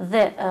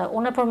 Dhe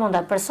unë e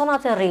përmenda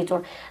personat e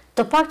rritur,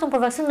 të paktën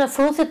për vaksinën e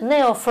fruthit ne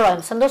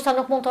ofrojmë, se ndoshta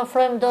nuk mund të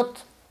ofrojmë dot,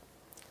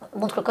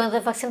 mund të kërkojnë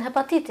dhe vaksinën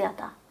hepatiti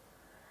ata.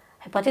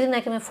 Hepatitin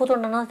e kemi futur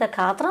në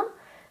 94-ën,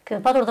 kemi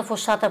patur dhe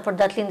fushata për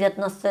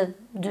datëlindjet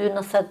 92,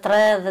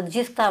 93 dhe të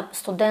gjithë këta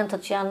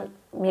studentët që janë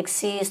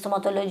mjekësi,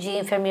 stomatologji,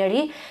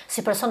 infermieri,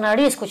 si persona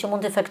risku që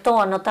mund të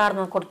infektohen në të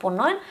ardhmen kur të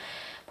punojnë,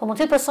 po mund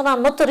të jetë persona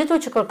më të rritur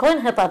që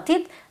kërkojnë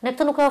hepatit, ne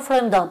këtë nuk e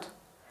ofrojmë dot.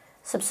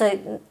 Sepse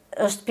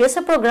është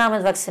pjesë e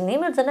programit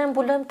vaksinimit dhe ne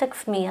mbulojmë tek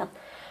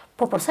fëmijët.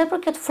 Po për sa i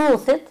përket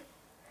fruthit,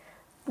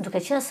 duke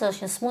qenë se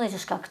është një smundje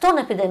që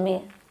shkakton epidemi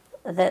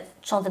dhe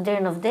çonte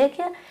deri në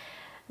vdekje,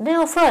 ne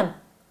ofrojmë.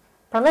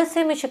 Prandaj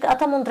themi që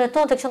ata mund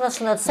drejtohen tek qendrat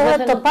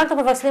shëndetësore të paktën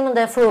për vaksinimin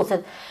e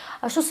fruthit.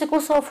 Ashtu sikur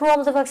se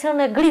ofruam dhe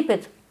vaksinën e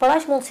gripit, për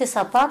aq mundësi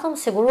sa patëm,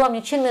 siguruam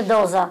 100.000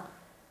 doza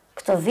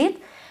këtë vit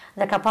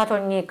dhe ka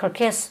patur një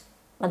kërkesë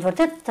me të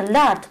vërtetë të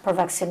lartë për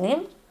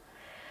vaksinim.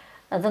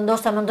 Dhe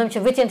ndoshta mendojmë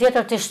që vitin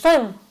tjetër të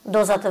shtojmë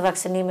dozat e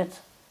vaksinimit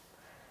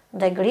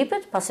ndaj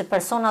gripit, pasi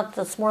personat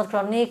të smurët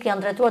kronik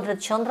janë drejtuar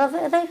drejt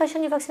qendrave edhe ai ka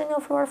qenë një vaksinim i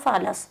ofruar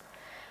falas.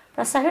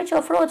 Pra sa herë që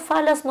ofrohet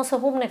falas, mos e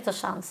humbni këtë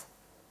shans.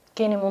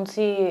 Keni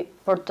mundësi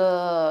për të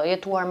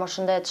jetuar më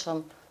shëndetshëm?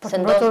 Për të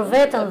mbrojtur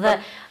veten dhe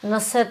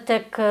nëse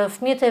tek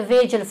fëmijët e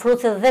vegjël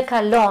fruthi dhe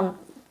kalon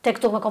tek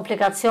këtu me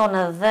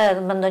komplikacione dhe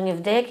me ndonjë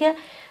vdekje,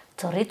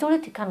 të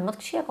rriturit i kanë më të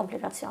këqija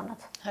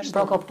komplikacionet.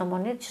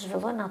 Bronkopneumonit që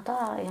zhvillojnë ata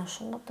janë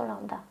shumë më të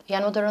rënda.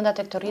 Janë më të rënda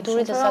tek të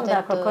rriturit se sa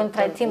tek kërkojnë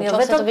trajtim, jo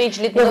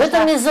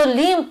vetëm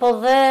izolim, po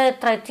dhe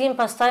trajtim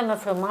pastaj me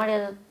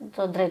frymarrje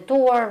të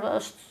drejtuar,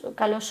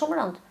 kalon shumë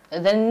rënd.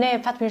 Dhe ne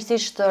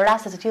fatmirësisht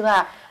raste të tilla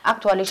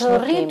aktualisht të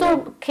rritur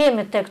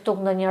kemi tek tuk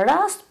ndonjë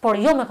rast, por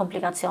jo me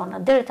komplikacione.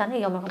 Deri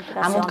tani jo me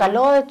komplikacione. A mund të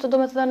kalohet,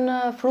 domethënë,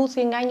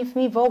 fruthi nga një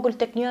fëmijë vogël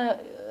tek një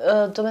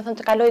domethënë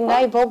të kaloj nga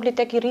i vogli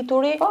tek i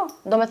rrituri? Po.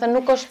 Domethënë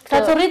nuk është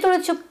këta të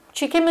rriturit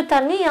që kemi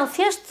tani janë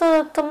thjesht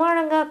të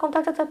marrën nga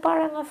kontaktet e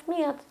para nga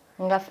fëmijët.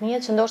 Nga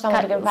fëmijët që ndoshta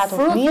mund të kenë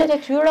patur fëmijët e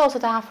tyre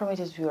ose të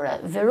afërmit e tyre.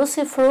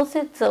 Virusi i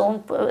fruthit,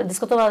 unë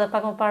diskutova edhe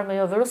pak më parë me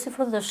jo, virusi i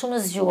fruthit është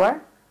shumë i zgjuar.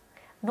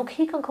 Nuk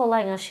hikën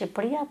kollaj nga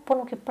Shqipëria, por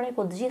nuk i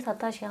preku të gjithë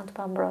ata që janë të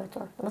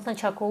pambrojtur.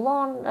 Domethënë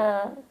qarkullon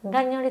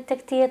nga njëri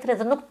tek tjetri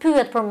dhe nuk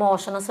pyet për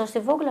moshën, nëse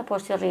është i vogël apo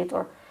është i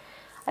rritur.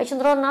 Ai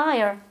qëndron në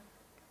ajër.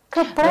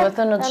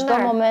 Domethënë në çdo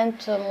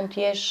moment mund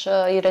të jesh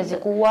i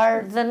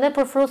rrezikuar. Dhe ne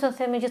për frutën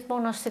themi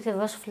gjithmonë është si ti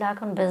vësh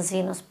flakën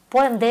benzinës.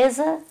 Po e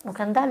ndeze, nuk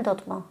e ndal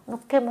dot më.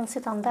 Nuk ke mundësi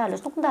ta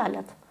ndalësh, nuk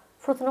ndalet.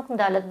 Fruti nuk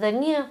ndalet. Dhe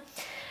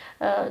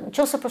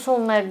nëse për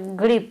shembull me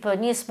grip,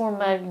 një smur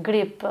me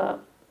grip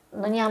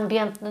në një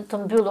ambient të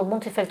mbyllur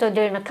mund të infektojë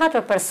deri në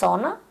 4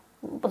 persona,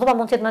 po thonë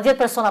mund të jetë me 10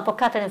 persona, po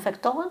 4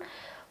 infektohen,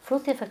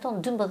 fruti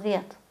infekton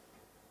 12.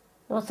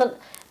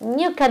 Domethënë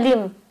një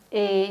kalim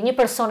i një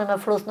personi me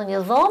fruth në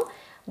një dhomë,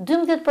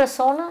 12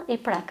 persona i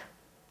prek.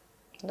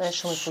 Dhe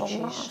shumë i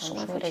fuqishëm,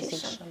 shumë i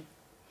rrezikshëm.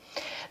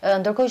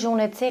 Ndërkohë që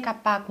unë e ceka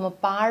pak më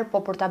parë,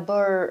 po për ta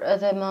bërë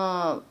edhe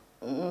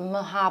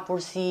më hapur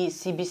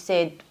si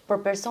bisedë për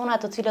persona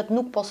të cilët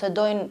nuk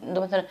posedojnë,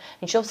 domethënë,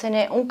 nëse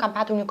unë kam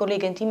patur një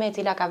kolegen time e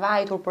cila ka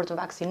vajtur për të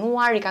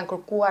vaksinuar, i kanë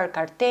kërkuar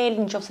kartel,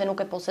 nëse nuk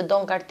e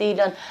posedon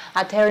kartelën,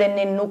 atëherë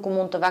ne nuk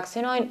mund të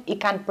vaksinojnë, i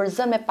kanë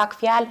përzënë me pak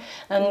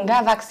fjalë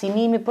nga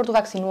vaksinimi për të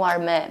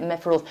vaksinuar me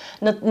fruth.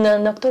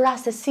 Në këtë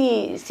rast si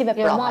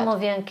veprohet? Mua më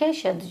vjen keq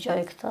që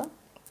dëgjoj këtë,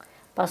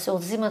 pasi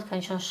udhëzimet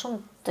kanë qenë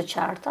shumë të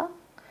qarta,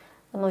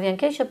 dhe më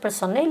vjen keq që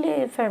personeli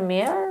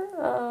fermier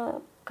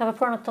ka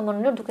vepruar në këtë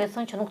mënyrë duke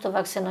thënë që nuk të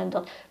vaksinojnë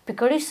dot.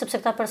 Pikërisht sepse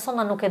këta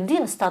persona nuk e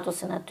dinë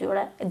statusin e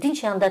tyre, e dinë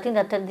që janë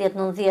datinda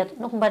 80-90,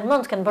 nuk mbajnë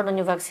mend të kenë bërë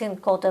një vaksinë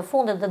kohët e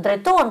fundit dhe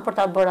drejtohen për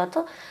ta bërë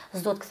atë,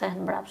 s'do të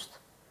kthehen mbrapsht.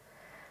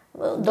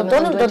 Do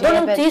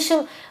donim të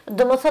ishim,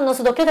 domethënë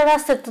nëse do ketë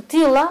raste të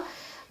tilla,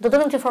 do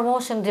donim të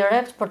informoheshim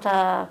direkt për ta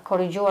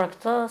korrigjuar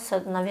këtë,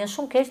 se na vjen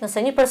shumë keq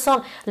nëse një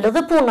person lë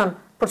dhe punën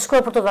për të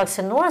shkuar për të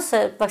vaksinuar,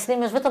 se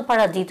vaksinimi është vetëm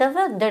para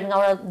diteve, deri nga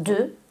ora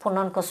 2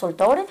 punon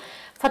konsultori.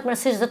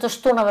 Fatmirësisht dhe të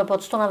shtunave, po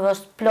të shtunave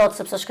është plot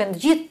sepse shkojnë të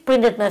gjithë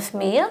prindit me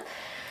fëmijët.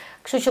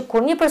 Kështu që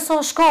kur një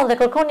person shkon dhe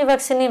kërkon një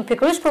vaksinim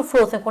pikërisht për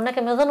fruthin, kur ne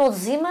kemi dhënë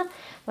udhëzimet,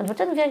 më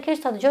vërtet më vjen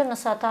keq ta dëgjoj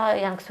nëse ata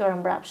janë kthyer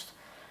mbrapsht.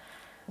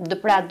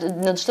 Pra,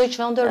 në çdo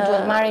qendër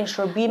duhet marrin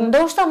shërbim.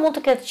 Ndoshta mund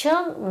të ketë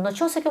qenë,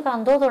 nëse kjo ka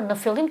ndodhur në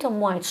fillim të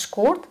muajit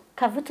shkurt,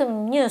 ka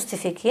vetëm një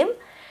justifikim.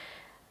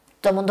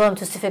 Të mundohem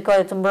të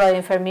justifikojë të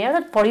mbrojë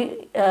infermierët, por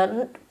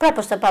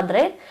prapë është e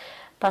padrejtë.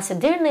 Pasi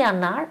deri në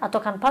janar, ato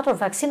kanë patur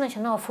vaksinën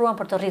që ne ofruan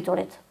për të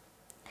rriturit.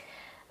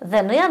 Dhe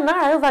në janar,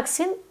 ajo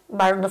vaksinë,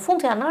 në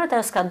fund të janarit,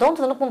 ajo s'ka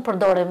donte dhe nuk mund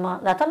përdori më.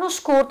 Dhe ata në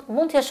shkurt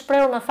mund t'ja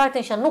shprehur me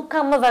faktin që nuk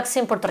kam më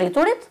vaksinë për të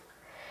rriturit,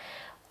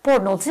 por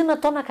në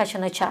udhëzimet tona ka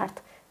qenë e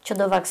qartë që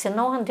do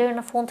vaksinohen deri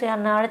në fund të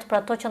janarit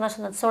për ato qendra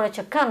shëndetësore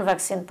që kanë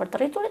vaksinë për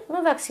të rriturit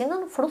me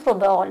vaksinën fruth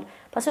rubeol,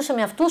 pasi është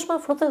e mjaftueshme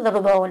fruthi dhe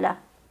rubeola.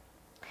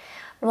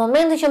 Në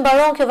momentin që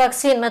mbaron kjo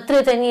vaksinë me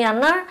 31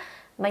 janar,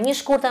 me një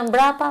shkurt e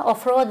mbrapa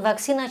ofrohet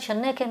vaksina që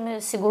ne kemi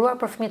siguruar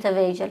për fëmijët e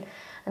vegjël.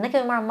 Ne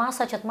kemi marrë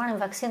masa që të marrin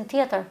vaksinë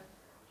tjetër,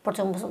 për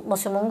të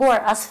mos i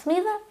munguar as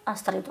fëmijëve,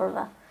 as të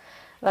rriturve.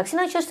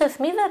 Vaksina që është e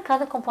fëmijëve ka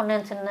dhe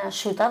komponentin e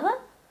shytave,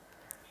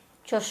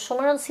 që është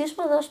shumë e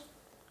rëndësishme dhe është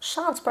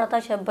shans për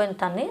ata që e bëjnë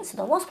tani,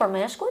 sidomos për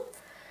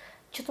meshkujt,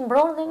 që të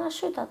mbrohen dhe nga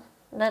shytat.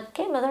 Ne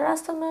kemi edhe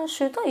raste me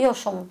shyta, jo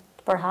shumë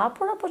të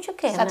përhapura, por që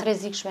kemi. Sa të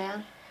rrezikshme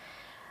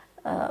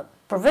janë?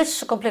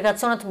 Përveç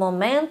komplikacionet të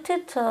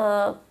momentit,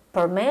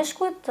 për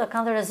meshkujt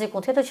kanë dhe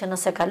rrezikun tjetër që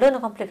nëse kalojnë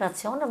në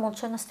komplikacione mund të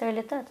çojnë në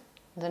sterilitet.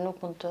 Dhe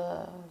nuk mund të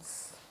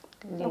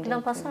nuk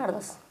lën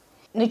pasardhës.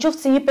 Në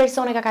qoftë se një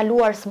person e ka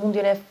kaluar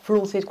sëmundjen e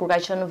fruthit kur ka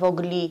qenë në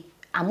vogëli,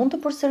 a mund të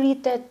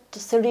përsëritet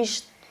sërish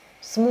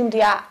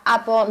sëmundja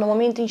apo në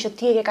momentin që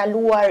ti e ke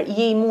kaluar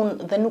je imun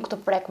dhe nuk të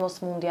prek më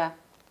sëmundja?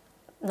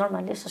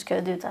 Normalisht është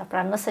kjo e dyta.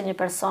 Pra nëse një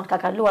person ka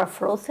kaluar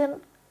fruthin,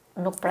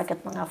 nuk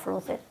preket më nga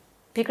fruthi.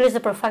 Pikërisht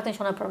dhe për faktin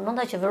që unë e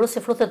përmenda që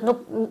virusi i fruthit nuk,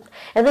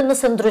 edhe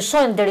nëse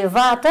ndryshojnë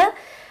derivate,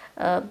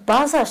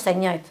 baza është e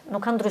njëjtë,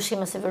 nuk ka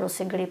ndryshime si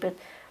virusi i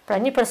gripit. Pra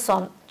një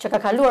person që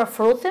ka kaluar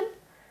fruthin,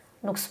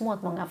 nuk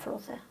smuhet më nga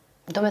fruthi.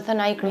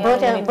 Domethënë ai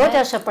krijon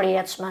mbrojtja është e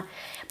përjetshme.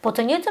 Po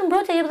të njëjtën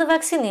mbrojtje jep dhe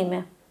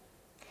vaksinimi.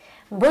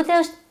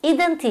 Mbrojtja është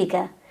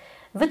identike.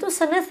 Vetëm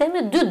se ne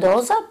themi 2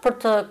 doza për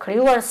të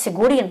krijuar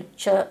sigurinë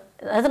që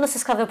edhe nëse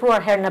s'ka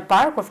vepruar herën e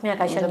parë, kur fëmia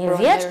ka qenë 1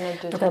 vjeç,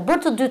 duke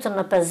bërë të dytën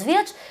në 5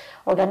 vjeç,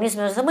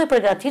 organizmi është dhe më i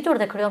përgatitur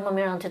dhe krijon më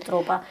mirë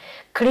antitrupa.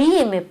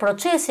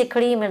 Procesi i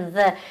krijimit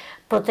dhe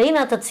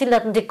proteinat të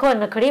cilat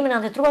ndikojnë në krijimin e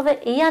antitrupave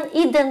janë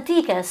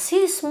identike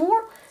si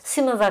smur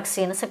si me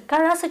vaksinë. Se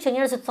ka raste që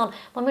njerëzit thonë,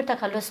 më mirë ta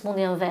kaloj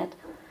smundjen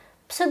vetë.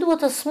 Pse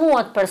duhet të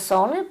smuat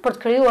personi për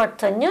të krijuar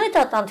të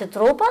njëjtat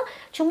antitrupa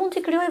që mund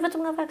t'i krijojë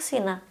vetëm nga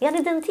vaksina?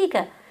 Janë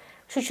identike.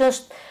 Kështu që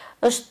është,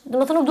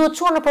 domethënë nuk duhet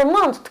çuar në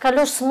përmend të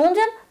kalosh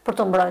smundjen për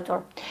të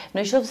mbrojtur.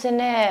 Në qoftë se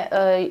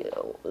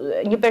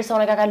një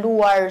person e ka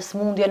kaluar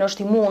smundjen,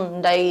 është imun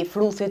ndaj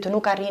fruthit,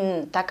 nuk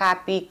arrin ta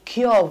kapi,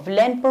 kjo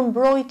vlen për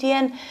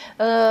mbrojtjen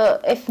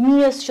e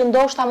fëmijës që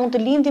ndoshta mund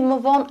të lindi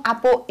më vonë,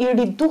 apo i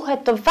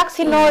riduhet të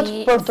vaksinohet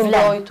për të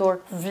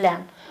mbrojtur?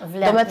 Vlen.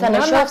 Do me thënë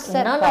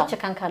nënat që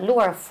kanë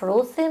kaluar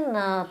fruthin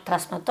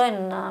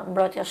transmetojnë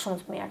mbrojtje shumë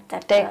të mirë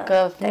tek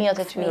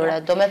fëmijët e tyre.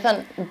 Do me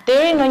thënë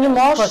deri në një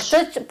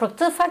moshë. Për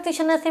këtë fakti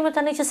që ne themi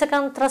tani që se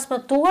kanë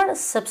transmetuar,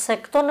 sepse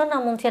këto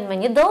nëna mund të jenë me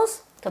një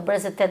dozë të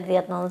brezit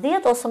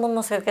 80-90 ose mund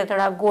mos ketë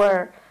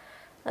reaguar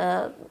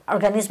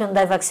organizmi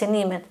ndaj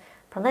vaksinimit.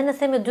 Prandaj ne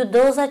themi 2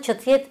 doza që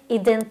të jetë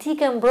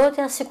identike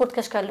mbrojtja sikur të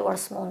kesh kaluar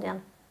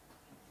smundjen.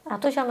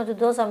 Ato që janë me 2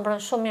 doza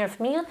mbrojnë shumë mirë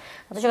fëmijët,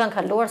 ato që kanë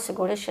kaluar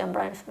sigurisht që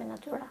mbrojnë fëmijën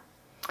e tyre.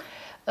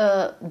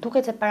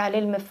 Duket se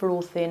paralel me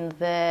fruthin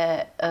dhe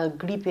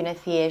gripin e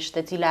thjeshtë,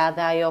 e cila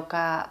edhe ajo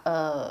ka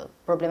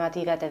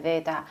problematikat e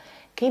veta,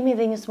 kemi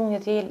dhe një smundje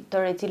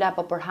tjetër e cila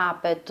po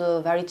përhapet,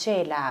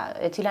 varicela,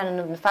 e cila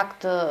në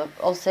fakt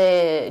ose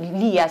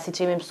lia,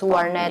 siç jemi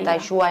mësuar ne ta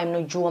quajmë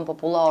në gjuhën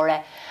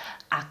popullore.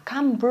 A ka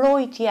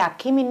mbrojtje, a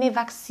kemi ne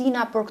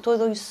vaksina për këto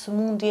lloj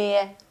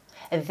smundjeje?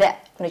 Dhe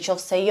në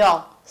qoftë se jo,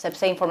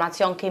 sepse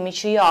informacion kemi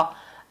që jo,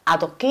 a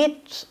do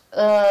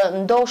ketë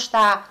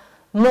ndoshta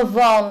më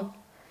vonë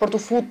për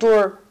të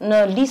futur në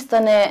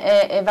listën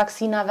e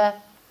vaksinave?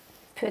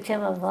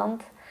 Pyetje më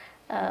vonë.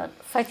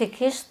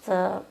 Faktikisht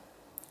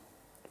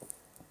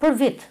për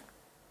vit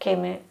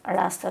kemi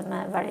raste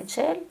me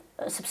varicel,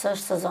 sepse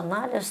është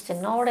sezonale, është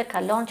stinore,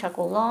 kalon,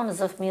 qarkullon,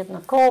 zë fëmijët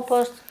në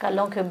kopësht,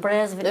 kalon ky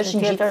brez,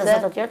 vitin tjetër,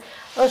 zë të tjerë,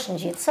 është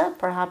ngjitse,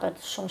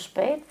 përhapet shumë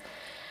shpejt.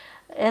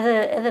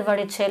 Edhe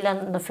varicela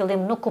në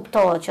fillim nuk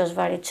kuptohet që është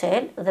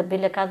varicel dhe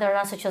bile ka dhe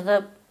raste që dhe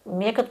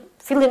mjekët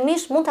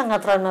fillimisht mund ta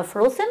ngatrojnë me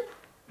fruthin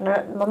në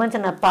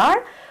momentin e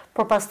parë,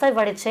 por pastaj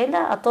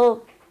varicela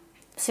ato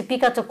si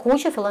pika të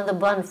kuqe fillojnë të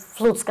bëhen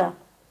flucka,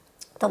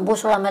 të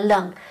mbushura me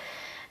lëng.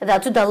 Dhe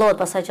aty dallohet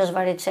pastaj që është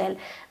varicel.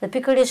 Dhe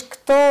pikërisht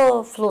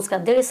këto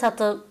flucka derisa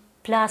të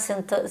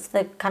plasin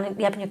dhe kanë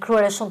jap një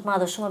kruare shumë të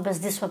madhe, shumë e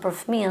bezdisshme për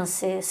fëmijën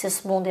si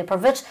smundje,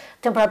 përveç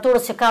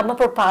temperaturës që ka më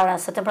përpara,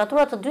 se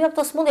temperaturat të dyja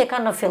këto smundje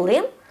kanë në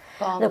fillim,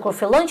 dhe kur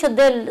fillojnë që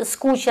del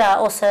skuqja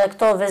ose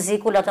këto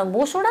vezikulat e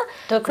mbushura,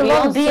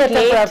 fillon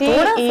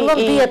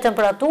bie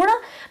temperatura,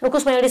 nuk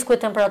është më një risku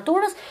i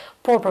temperaturës,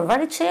 por për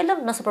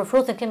varicelën, nëse për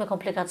fruthin kemi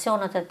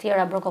komplikacionet e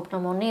tjera,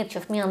 bronkopneumonit,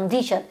 që fëmija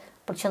ndiqet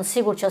për të qenë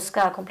sigurt që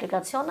s'ka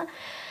komplikacione,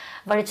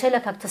 varicela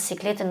ka këtë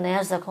sikletin në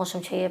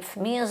jashtëzakonshëm që jep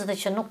fëmijës dhe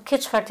që nuk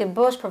ke çfarë ti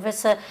bësh përveç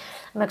se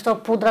me këto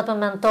pudrat me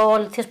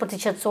mentol, thjesht për të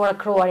qetësuar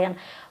kruarjen.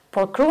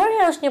 Por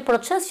kruarja është një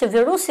proces që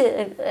virusi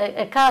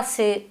e ka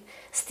si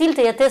stil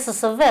të jetesës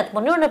së vet,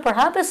 mënyrën e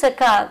përhapjes e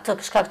ka të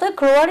shkaktoj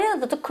kruarje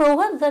dhe të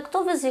kruhet dhe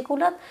këto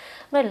vezikulat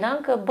me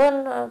lëng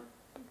bën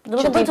do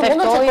të bëjë të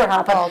mundur të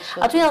përhapen.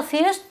 Aty janë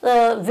thjesht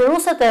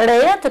viruset e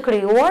reja të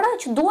krijuara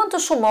që duan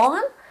të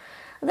shumohen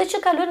dhe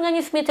që kalojnë nga një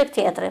fëmijë tek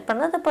tjetri.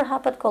 Prandaj dhe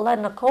përhapet kollaj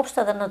në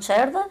kopshte dhe në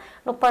çerdhe,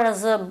 nuk para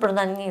zë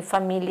brenda një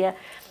familje.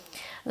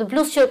 Dhe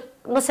plus që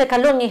nëse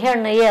kalon një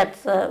herë në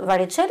jetë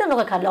varicela,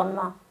 nuk e kalon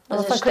më. Do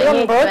të thonë krijon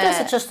mbrojtje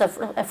siç është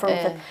e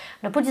frutit.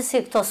 Në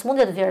përgjithësi këto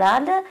smundjet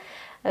virale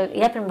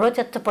japin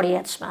mbrojtje të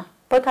përjetshme.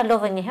 Po e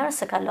kalove një herë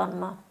se kalon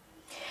më.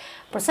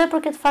 Për sa i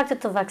përket faktit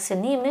të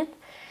vaksinimit,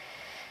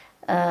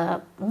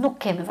 nuk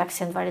kemi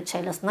vaksinë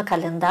varicelës në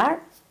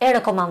kalendar, e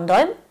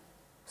rekomandojmë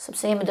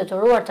sepse jemi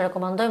detyruar të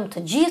rekomandojmë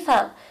të gjitha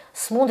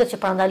smundjet që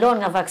parandalohen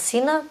nga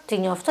vaksina,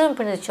 të njoftojmë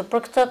për që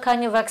për këtë ka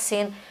një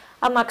vaksinë,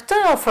 ama këtë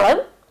e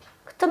ofrojmë,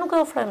 këtë nuk e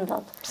ofrojmë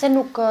dot. Pse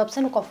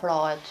nuk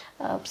ofrohet?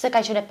 Pse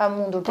ka qenë e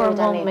pamundur deri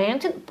tani? Për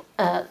momentin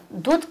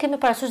duhet të kemi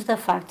parasysh dhe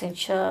faktin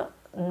që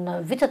në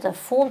vitet e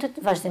fundit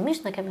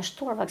vazhdimisht ne kemi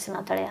shtuar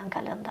vaksinat e reja në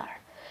kalendar.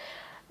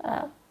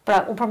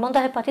 Pra, unë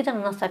përmenda hepatitën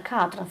në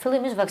 94,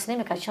 fillimisht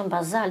vaksinimi ka qenë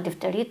bazal,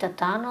 difteri,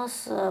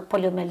 tetanos,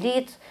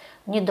 poliomelit,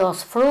 një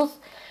dosë fruth,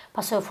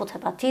 pasoj u fut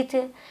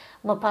hepatiti,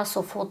 më pas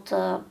u fut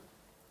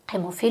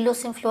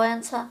hemofilus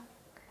influenza,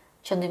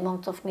 që ndihmon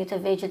këto fëmijët e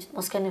vegjël të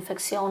mos kenë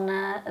infeksione,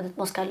 dhe të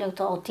mos kalojnë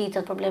këto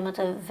otitet, problemet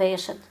e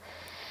veshit.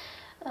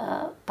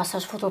 Pas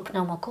është futur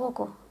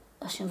pneumokoku,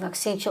 është një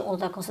vaksinë që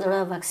unë ta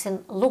konsideroj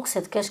vaksinë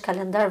luksit, kesh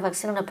kalendar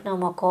vaksinën e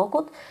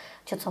pneumokokut,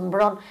 që të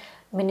mbron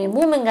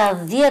minimumi nga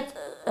 10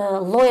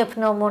 lloje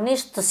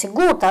pneumonisht të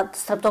sigurta të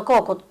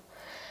streptokokut,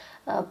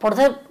 por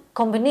dhe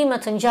kombinime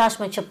të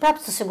ngjashme që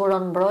prapë të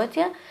siguron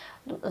mbrojtje,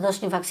 dhe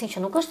është një vaksinë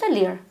që nuk është e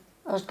lirë,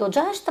 është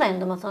goxha e shtrenjtë,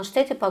 domethënë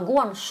shteti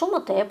paguan shumë më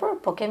tepër,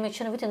 po kemi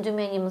që në vitin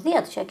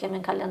 2011 që kemi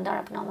në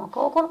kalendar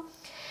pneumokokun.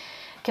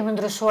 Kemi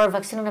ndryshuar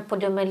vaksinën e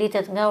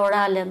poliomelitit nga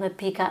orale me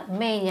pika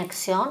me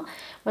injeksion,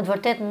 me të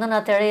vërtetë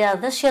nënat e reja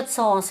dhe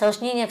shqetësohen se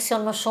është një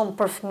injeksion më shumë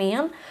për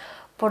fëmijën,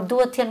 por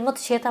duhet të jenë më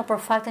të qeta për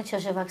faktin që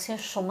është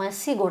vaksinë shumë e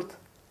sigurt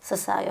se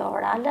sa ajo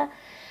orale.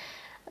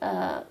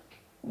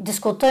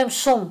 Diskutojmë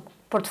shumë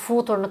për të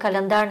futur në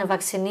kalendarin e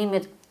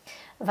vaksinimit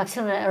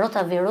vaksinën e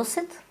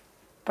rotavirusit,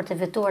 për të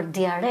evituar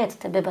diaret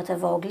të bebat e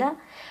vogla.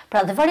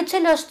 Pra dhe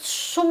varicela është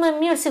shumë e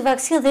mirë si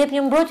vaksinë dhe jep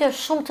një mbrojtje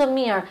shumë të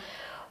mirë,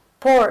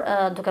 por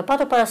duke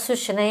patur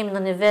parasysh që ne jemi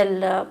në nivel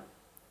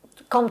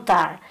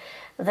kombëtar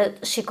dhe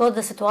shikohet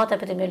dhe situata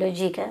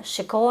epidemiologjike,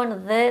 shikohen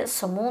dhe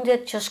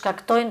sëmundjet që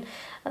shkaktojnë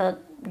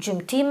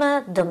gjymtime,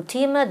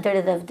 dëmtime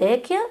deri dhe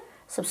vdekje,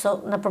 sepse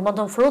në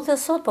përmendon fruthi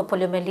sot, po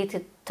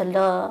poliomielitit të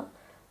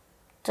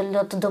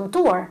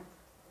dëmtuar.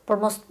 Por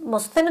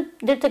mos themi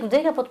deri tek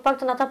vdekja, po të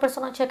paktën ata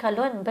persona që e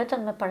kalojnë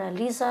mbeten me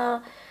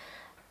paraliza,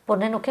 por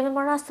ne nuk kemi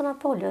më raste me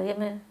polio,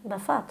 jemi me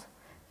fat.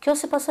 Kjo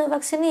si pasojë e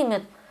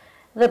vaksinimit.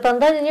 Dhe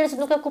prandaj njerëzit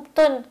nuk e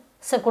kuptojnë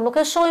se kur nuk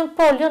e shohin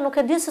polio, nuk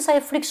e dinë se sa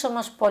i frikshëm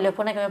është polio,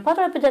 por ne kemi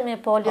patur epidemi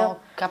polio.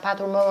 Ka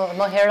patur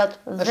më herët,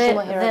 shumë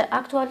më herët. Dhe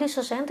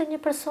aktualisht është ende një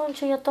person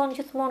që jeton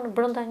gjithmonë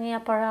brenda një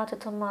aparati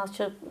të madh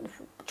që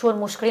quhen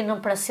mushkërinë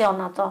nën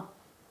presion ato,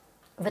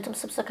 vetëm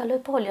sepse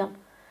kaloi polion.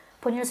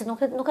 Po njerëzit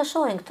nuk e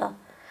shohin këtë.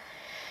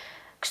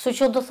 Kështu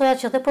që do thoya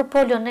që edhe për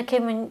polio ne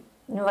kemi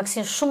një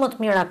vaksinë shumë më të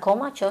mirë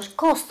akoma, që është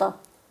kosto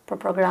për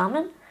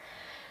programin.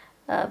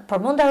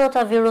 Përmenda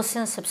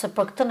rotavirusin, sepse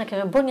për këtë ne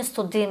kemi bërë një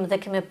studim dhe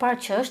kemi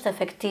parë që është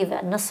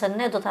efektive. Nëse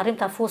ne do të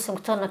arrijmë ta fusim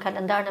këtë në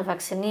kalendarin e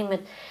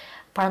vaksinimit,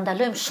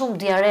 parandalojmë shumë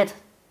diaret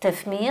te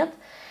fëmijët.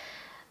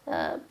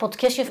 Po të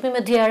kesh një fëmijë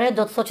me diare,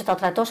 do të thotë që ta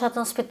trajtosh atë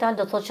në spital,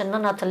 do të thotë që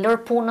nëna të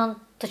lër punën,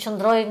 të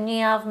qëndrojë një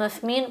javë me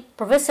fëmin,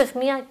 përveç se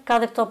fëmia ka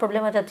dhe këto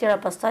problemet e tjera,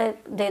 pastaj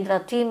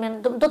dehidratimin,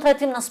 do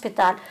trajtim në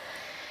spital.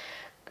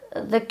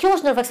 Dhe kjo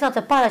është ndër vaksinat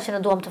e para që ne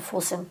duam të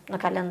fusim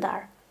në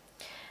kalendar.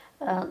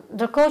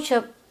 Ndërkohë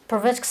që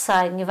përveç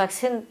kësaj, një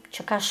vaksinë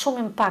që ka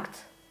shumë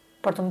impakt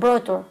për të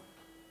mbrojtur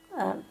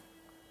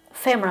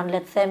femrën,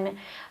 le të themi,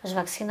 është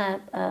vaksina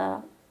e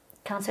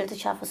kancerit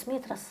të qafës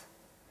mitrës.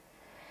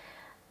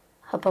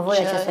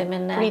 HPV-ja që themi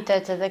ne,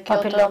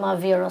 papiloma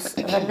virus,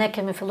 dhe ne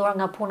kemi filluar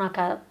nga puna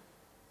ka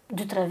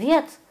 2-3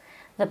 vjet,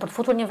 dhe për të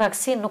futur një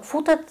vaksinë nuk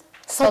futet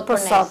sot për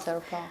sot.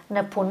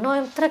 Ne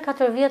punojmë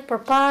 3-4 vjet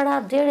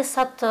përpara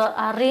derisa të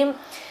arrijmë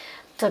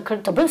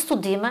të bëjmë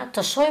studime,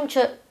 të shohim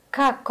që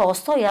ka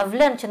kosto, ja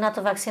vlen që na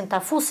të vaksinë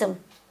ta fusim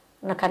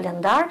në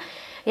kalendar,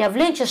 ja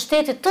vlen që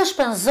shteti të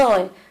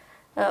shpenzojë,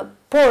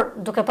 por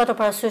duke patur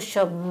parasysh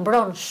që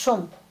mbron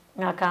shumë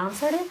nga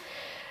kanceri.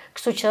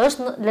 Kështu që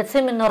është, le të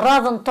themi, në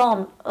radhën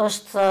tonë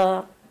është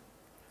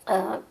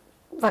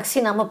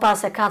vaksina më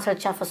pas e kancerit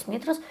të qafës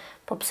mitrës,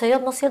 po pse jo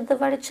mos jetë dhe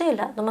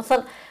varicela. Do të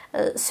thënë,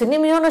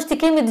 synimi jonë është i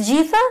kemi të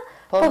gjitha,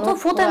 po të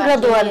futen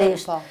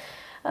gradualisht.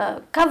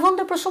 Ka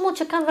vende për shembull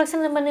që kanë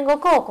vaksinën e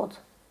meningokokut,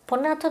 po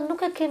ne atë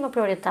nuk e kemi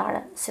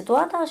prioritare.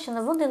 Situata është që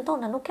në vendin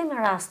tonë nuk kemi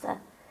raste.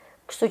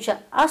 Kështu që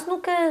as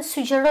nuk e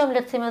sugjerojmë,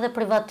 le të themi, edhe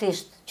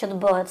privatisht që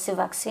të bëhet si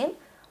vaksinë,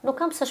 nuk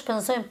kam pse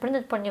shpenzojmë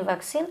prindit për një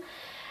vaksinë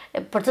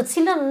për të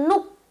cilën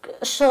nuk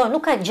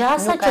ka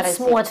gjasa që të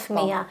smuhet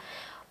fëmia.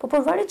 Po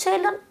për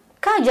varicelën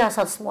ka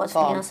gjasa të smuhet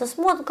fëmia, se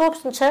smuhet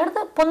kopsht në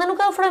çerdhe, po ne nuk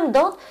e ofrojmë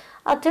dot,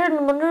 atëherë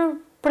në mënyrë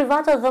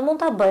private dhe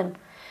mund ta bëjnë.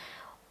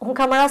 Unë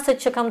kam raste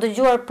që kam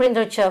dëgjuar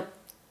prindër që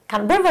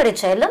kanë bërë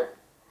varicelën,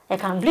 e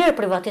kanë blerë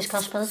privatisht,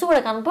 kanë shpenzuar,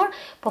 e kanë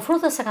bërë, po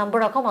fruthet se kanë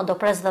bërë akoma do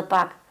pres dhe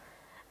pak.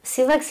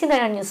 Si vaksina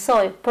janë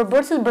njësoj,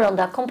 përbërësit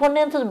brenda,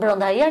 komponentët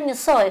brenda janë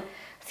njësoj,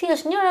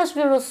 thjesht njëra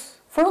është virus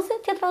fruthi,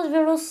 tjetra është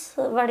virus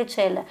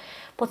varicele.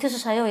 Po thjesht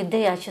është ajo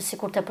ideja që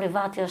sikur te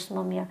privati është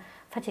më mirë.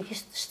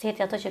 Fatikisht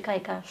shteti ato që ka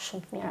i ka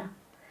shumë të mira.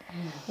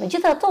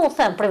 Megjithatë, u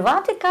them,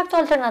 privati ka këto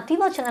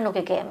alternativa që ne nuk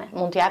i kemi.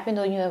 Mund t'japi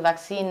ndonjë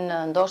vaksinë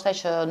ndoshta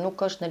që nuk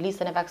është në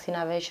listën e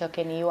vaksinave që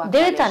keni ju aktualisht?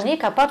 Deri tani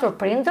ka patur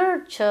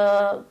prindër që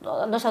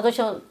ndoshta ato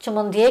që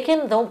më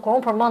ndjekin dhe kur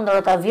unë përmend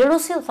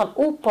rotavirusin,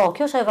 thonë, po,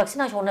 kjo është ajo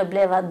vaksina që unë e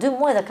bleva 2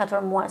 muaj dhe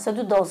 4 muaj, se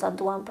 2 doza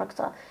duam për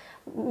këtë.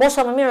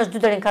 Mosha më mirë është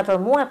 2 deri në 4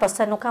 muaj,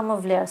 pastaj nuk ka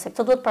më vlerë, se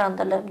këtë duhet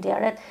parandalojmë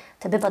diaret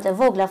të bebat e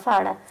vogla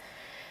fare.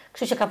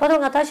 Kështu që ka patur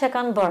nga ata që e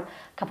kanë bërë,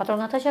 ka patur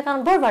nga ata që e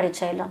kanë bërë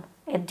varicelën.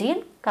 E din,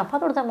 ka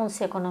patur dhe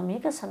mundësi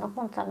ekonomike, se nuk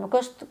mund të, nuk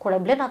është, kur e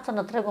blen atë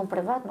në tregun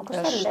privat, nuk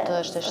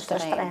është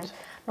shtrenjtë.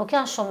 Nuk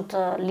janë shumë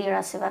të lira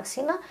si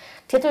vaksina.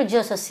 Tjetër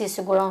gjë se si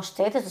siguron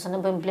shteti, se ne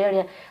bëjmë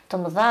blerje të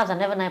mëdha dhe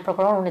neve na e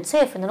prokuron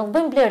UNICEF-i, ne nuk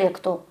bëjmë blerje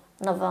këtu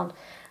në vend.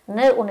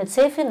 Ne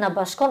UNICEF-i na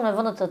bashkon me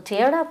vendet të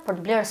tjera për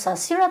të blerë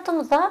sasira të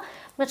mëdha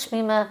me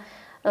çmime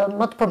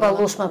më të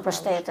përballueshme për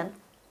shtetin.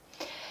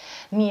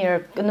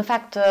 Mirë, në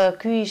fakt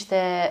ky ishte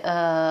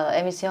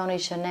emisioni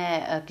që ne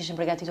kishim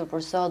përgatitur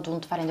për sot.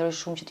 Unë të falenderoj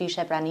shumë që ti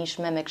ishe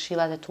pranishme me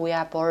këshillat e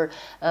tuaja, por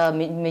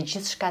me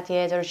gjithçka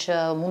tjetër që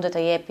mundet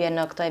të jepje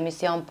në këtë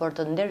emision për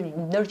të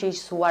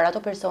ndërgjegjësuar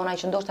ato persona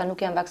që ndoshta nuk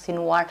janë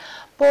vaksinuar,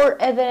 por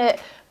edhe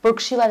për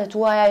këshillat e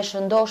tuaja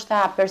që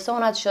ndoshta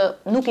personat që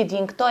nuk i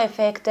din këto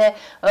efekte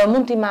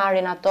mund t'i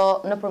marrin ato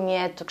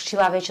nëpërmjet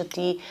këshillave që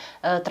ti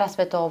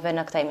transmetove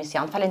në këtë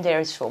emision.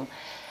 Faleminderit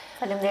shumë.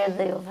 Faleminderit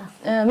dhe juve.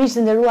 Miq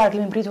të nderuar,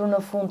 kemi pritur në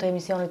fund të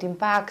emisionit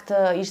Impakt.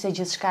 Ishte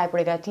gjithçka e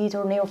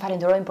përgatitur. Ne ju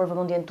falenderojmë për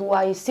vëmendjen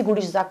tuaj.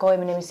 Sigurisht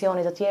takohemi në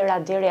emisione të tjera.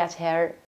 Deri atëherë.